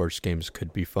why sports games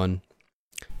could be fun.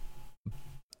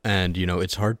 And,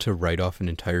 it's hard to write off an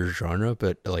entire genre,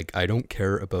 but, like, I don't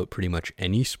care about pretty much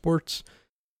any sports,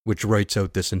 which writes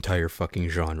out this entire fucking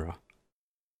genre.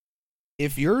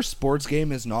 If your sports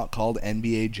game is not called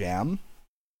NBA Jam,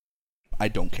 I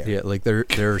don't care. Yeah, like, there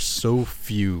are so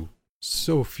few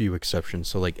exceptions.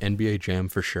 So, like, NBA Jam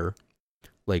for sure.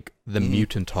 Like, the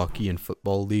Mutant Hockey and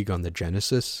Football League on the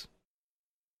Genesis.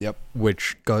 Yep.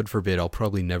 Which, God forbid, I'll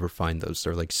probably never find those.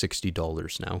 They're like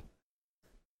 $60 now.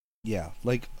 Yeah,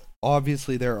 like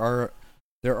obviously there are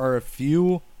a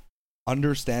few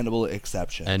understandable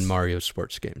exceptions. And Mario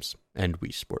sports games and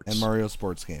Wii Sports. And Mario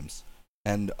sports games.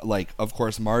 And like of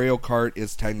course Mario Kart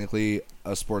is technically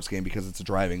a sports game because it's a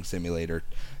driving simulator.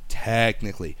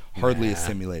 Technically, hardly a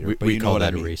simulator, but we you know call what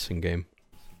that I mean. A racing game.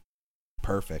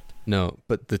 Perfect. No,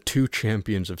 but the two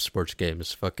champions of sports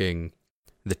games, fucking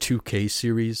the 2K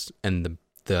series and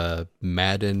the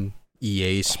Madden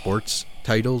EA Sports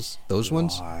titles, those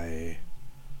ones,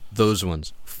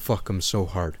 fuck them so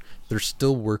hard. They're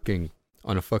still working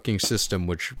on a fucking system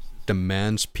which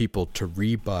demands people to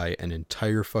rebuy an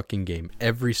entire fucking game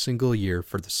every single year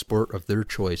for the sport of their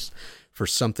choice for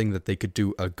something that they could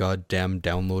do a goddamn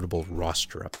downloadable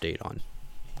roster update on.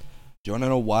 Do you want to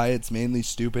know why it's mainly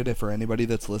stupid? If for anybody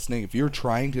that's listening, if you're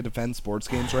trying to defend sports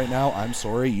games right now, I'm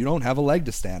sorry, you don't have a leg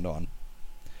to stand on.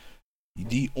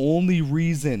 The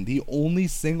only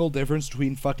single difference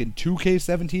between fucking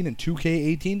 2K17 and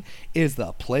 2K18 is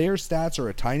the player stats are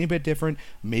a tiny bit different.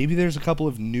 Maybe there's a couple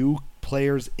of new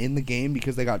players in the game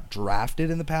because they got drafted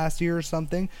in the past year or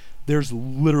something. There's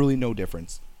literally no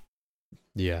difference.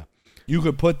 Yeah. You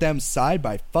could put them side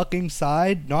by fucking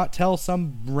side, not tell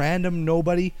some random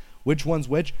nobody which one's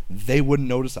which. They wouldn't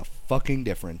notice a fucking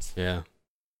difference. Yeah.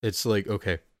 It's like,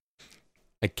 okay,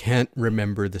 I can't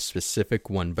remember the specific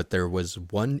one, but there was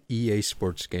one EA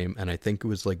Sports game, and I think it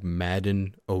was like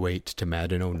Madden 08 to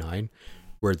Madden 09,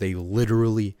 where they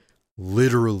literally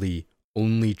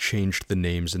only changed the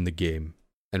names in the game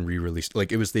and re-released.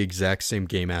 Like, it was the exact same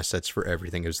game assets for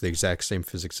everything. It was the exact same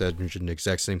physics engine,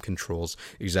 exact same controls,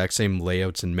 exact same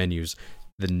layouts and menus.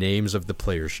 The names of the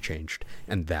players changed,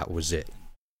 and that was it.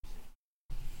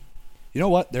 You know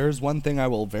what? There's one thing I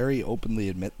will very openly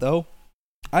admit, though.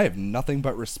 I have nothing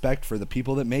but respect for the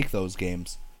people that make those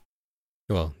games.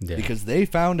 Well, yeah. Because they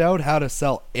found out how to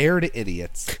sell air to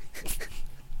idiots.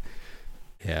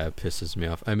 Yeah, it pisses me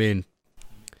off. I mean,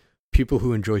 people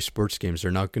who enjoy sports games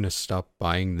are not going to stop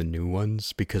buying the new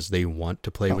ones because they want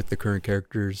to play with the current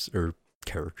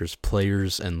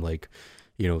players, and like,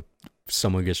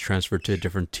 someone gets transferred to a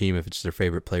different team. If it's their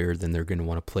favorite player, then they're going to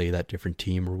want to play that different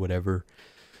team or whatever.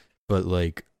 But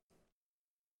like,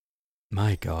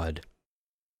 my God.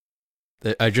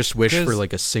 I just wish for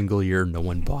like a single year no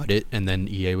one bought it, and then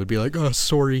EA would be like, "Oh,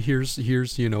 sorry, here's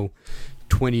 $20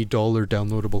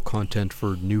 downloadable content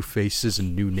for new faces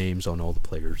and new names on all the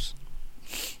players."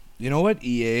 You know what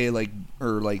EA the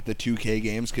 2K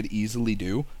games could easily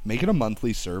do? Make it a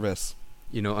monthly service.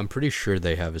 I'm pretty sure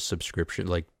they have a subscription,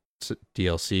 like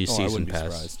DLC, season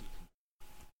pass.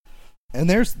 And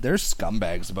there's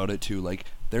scumbags about it too. Like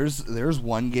there's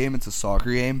one game, it's a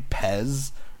soccer game,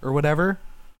 Pez or whatever,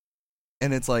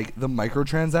 and it's like the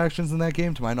microtransactions in that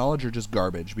game, to my knowledge, are just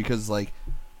garbage because like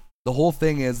the whole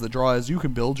thing is the draw is you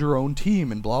can build your own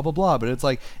team and blah blah blah. But it's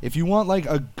like if you want like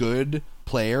a good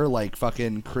player like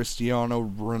fucking Cristiano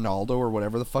Ronaldo or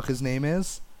whatever the fuck his name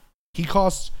is, he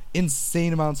costs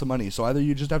insane amounts of money. So either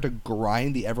you just have to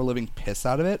grind the ever living piss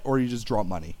out of it, or you just drop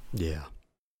money. Yeah.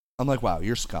 I'm like, wow,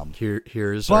 you're scum.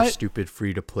 Here's our stupid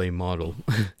free-to-play model.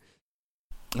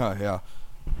 Oh, yeah.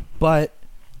 But,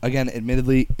 again,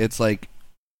 admittedly, it's like,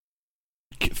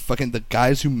 fucking the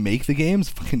guys who make the games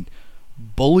fucking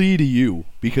bully to you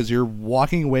because you're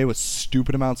walking away with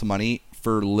stupid amounts of money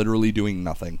for literally doing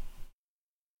nothing.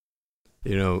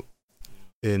 You know,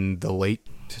 in the late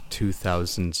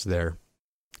 2000s there,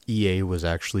 EA was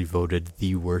actually voted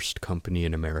the worst company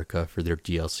in America for their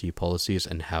DLC policies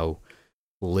and how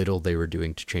little they were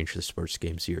doing to change the sports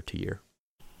games year to year.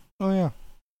 Oh, yeah.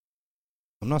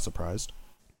 I'm not surprised.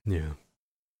 Yeah.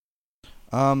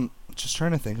 Just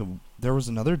trying to think of, there was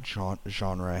another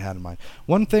genre I had in mind.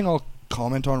 One thing I'll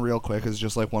comment on real quick is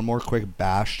just like one more quick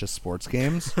bash to sports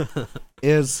games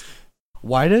is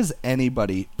why does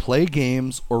anybody play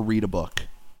games or read a book?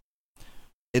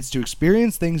 It's to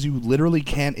experience things you literally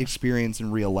can't experience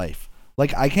in real life.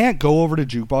 Like, I can't go over to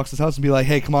Jukebox's house and be like,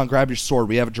 hey, come on, grab your sword.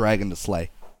 We have a dragon to slay.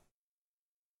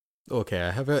 Okay,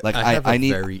 I have a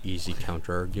very easy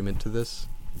counter-argument to this.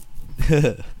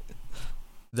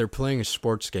 They're playing a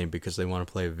sports game because they want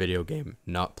to play a video game,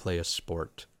 not play a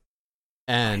sport.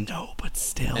 And, I know, but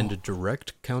still. And a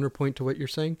direct counterpoint to what you're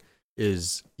saying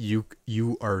is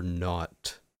you are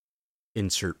not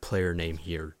insert player name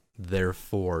here.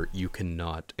 Therefore, you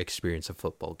cannot experience a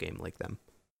football game like them.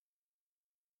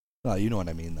 Oh, you know what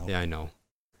I mean, though. Yeah, I know.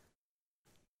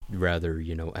 Rather,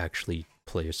 actually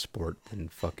play a sport than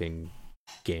fucking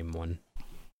game one.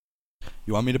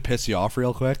 You want me to piss you off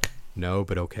real quick? No,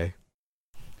 but okay.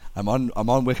 I'm on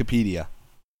Wikipedia.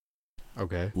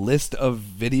 Okay. List of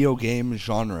video game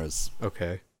genres.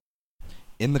 Okay.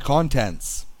 In the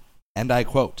contents, and I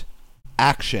quote,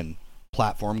 action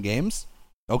platform games.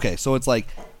 Okay, so it's like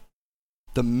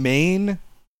the main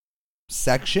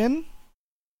section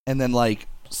and then like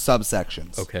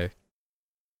subsections. Okay.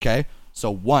 Okay,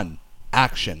 so 1,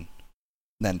 action.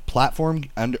 Then platform,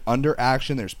 under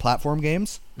action, there's platform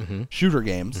games, shooter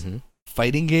games,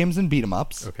 fighting games and beat 'em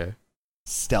ups, okay,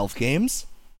 stealth games,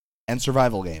 and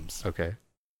survival games. Okay.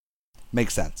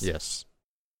 Makes sense. Yes.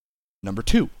 Number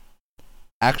 2,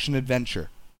 action adventure.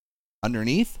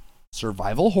 Underneath,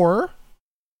 survival horror,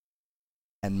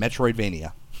 and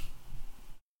Metroidvania.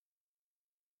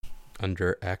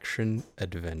 Under action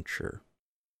adventure.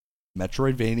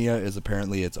 Metroidvania is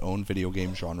apparently its own video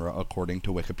game genre according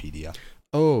to Wikipedia.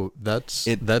 Oh, that's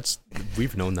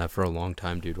we've known that for a long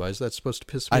time, dude. Why is that supposed to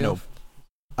piss me off?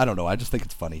 I don't know. I just think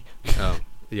it's funny. Oh,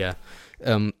 yeah.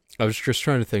 I was just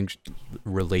trying to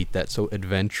relate that. So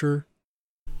adventure,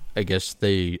 I guess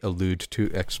they allude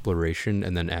to exploration,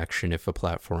 and then action. If a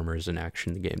platformer is an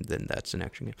action game, then that's an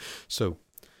action game. So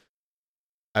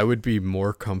I would be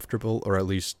more comfortable, or at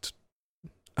least,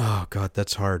 oh god,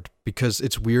 that's hard, because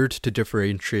it's weird to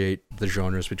differentiate the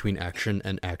genres between action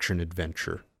and action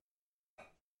adventure.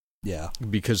 Yeah.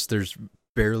 Because there's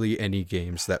barely any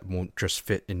games that won't just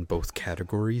fit in both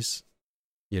categories,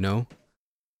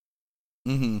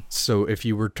 Mm-hmm. So if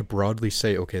you were to broadly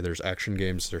say, okay, there's action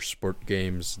games, there's sport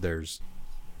games, there's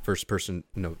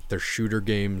there's shooter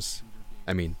games,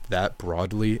 I mean, that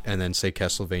broadly, and then say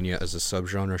Castlevania as a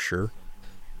subgenre, sure.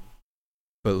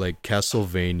 But like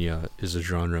Castlevania is a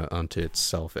genre unto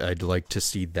itself. I'd like to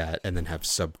see that and then have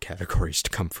subcategories to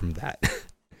come from that.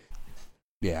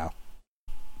 Yeah.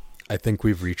 I think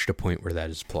we've reached a point where that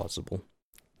is plausible.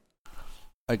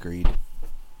 Agreed.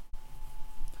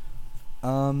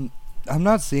 I'm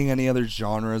not seeing any other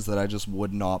genres that I just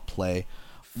would not play.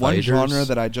 One genre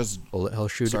that I just... Bullet hell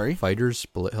shooters? Sorry? Fighters?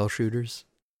 Bullet hell shooters?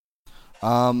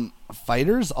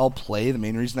 Fighters I'll play. The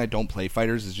main reason I don't play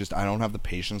fighters is just I don't have the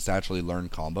patience to actually learn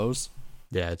combos.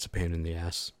 Yeah, it's a pain in the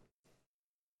ass.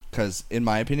 Because, in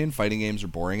my opinion, fighting games are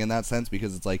boring in that sense,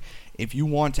 because it's like, if you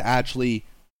want to actually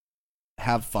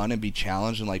have fun and be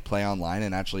challenged and like play online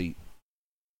and actually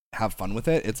have fun with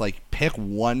it, it's like pick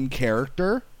one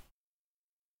character,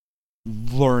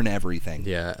 learn everything.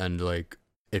 Yeah, and like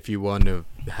if you want to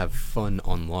have fun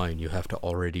online, you have to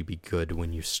already be good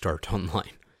when you start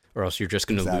online, or else you're just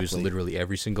going to lose literally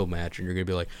every single match, and you're going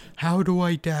to be like, how do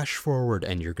I dash forward?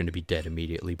 And you're going to be dead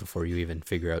immediately before you even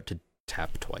figure out to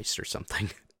tap twice or something.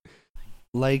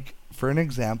 Like, for an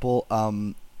example,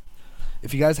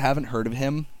 if you guys haven't heard of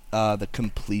him, The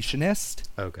Completionist.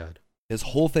 Oh god. His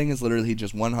whole thing is literally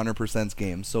just 100%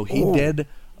 games. So he did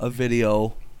a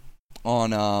video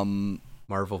on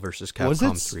Marvel vs. Was it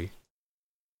Capcom 3.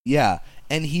 yeah,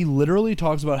 and he literally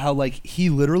talks about how like he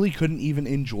literally couldn't even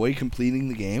enjoy completing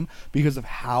the game because of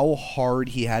how hard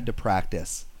he had to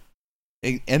practice.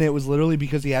 And it was literally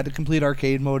because he had to complete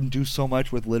arcade mode and do so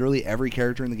much with literally every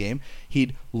character in the game.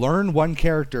 He'd learn one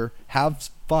character, have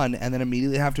fun, and then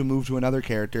immediately have to move to another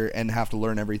character and have to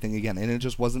learn everything again. And it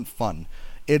just wasn't fun.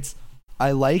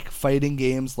 I like fighting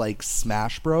games like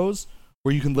Smash Bros,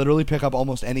 where you can literally pick up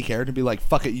almost any character and be like,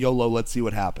 fuck it, YOLO, let's see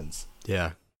what happens.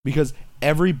 Yeah. Because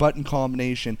every button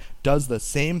combination does the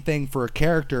same thing for a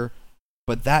character,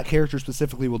 but that character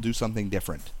specifically will do something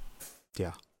different.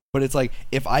 Yeah. But it's like,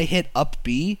 if I hit up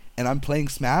B and I'm playing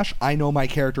Smash, I know my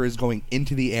character is going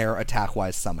into the air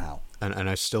attack-wise somehow. And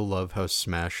I still love how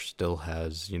Smash still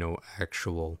has,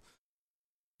 actual,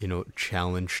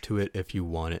 challenge to it if you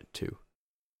want it to.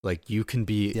 Like, you can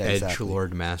be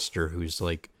Edgelord Master who's,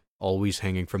 like, always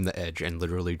hanging from the edge and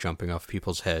literally jumping off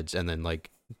people's heads and then,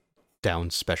 like, down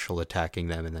special attacking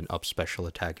them and then up special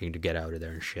attacking to get out of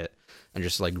there and shit. And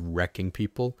just, like, wrecking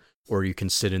people. Or you can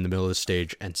sit in the middle of the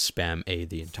stage and spam A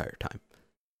the entire time.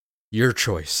 Your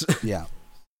choice. Yeah.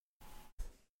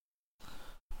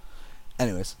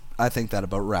 Anyways, I think that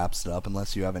about wraps it up,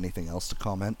 unless you have anything else to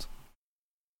comment.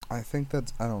 I think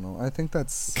that's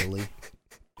silly.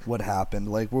 What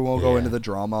happened. Like, we won't go into the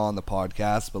drama on the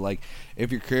podcast, but, like,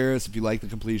 if you're curious, if you like The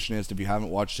Completionist, if you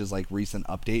haven't watched his, like, recent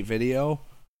update video,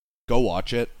 go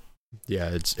watch it. Yeah,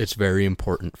 it's very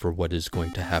important for what is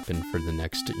going to happen for the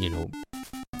next,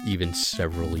 even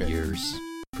several years,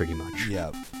 pretty much.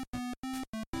 Yeah.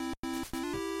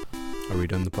 Are we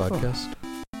done the podcast?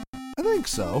 I think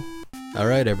so. All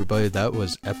right, everybody, that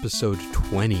was episode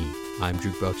 20. I'm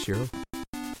Jukebox Hero.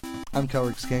 I'm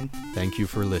Kelrick's King. Thank you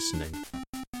for listening.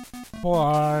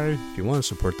 Bye. If you want to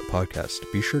support the podcast,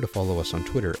 be sure to follow us on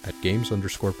Twitter at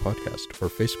games_podcast or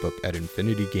Facebook at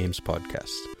Infinity Games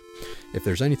Podcast. If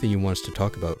there's anything you want us to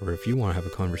talk about, or if you want to have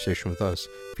a conversation with us,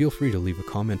 feel free to leave a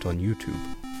comment on YouTube.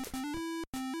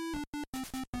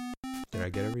 Did I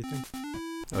get everything?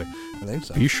 Okay. I think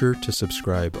so. Be sure to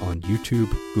subscribe on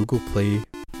YouTube, Google Play,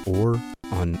 or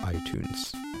on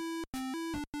iTunes.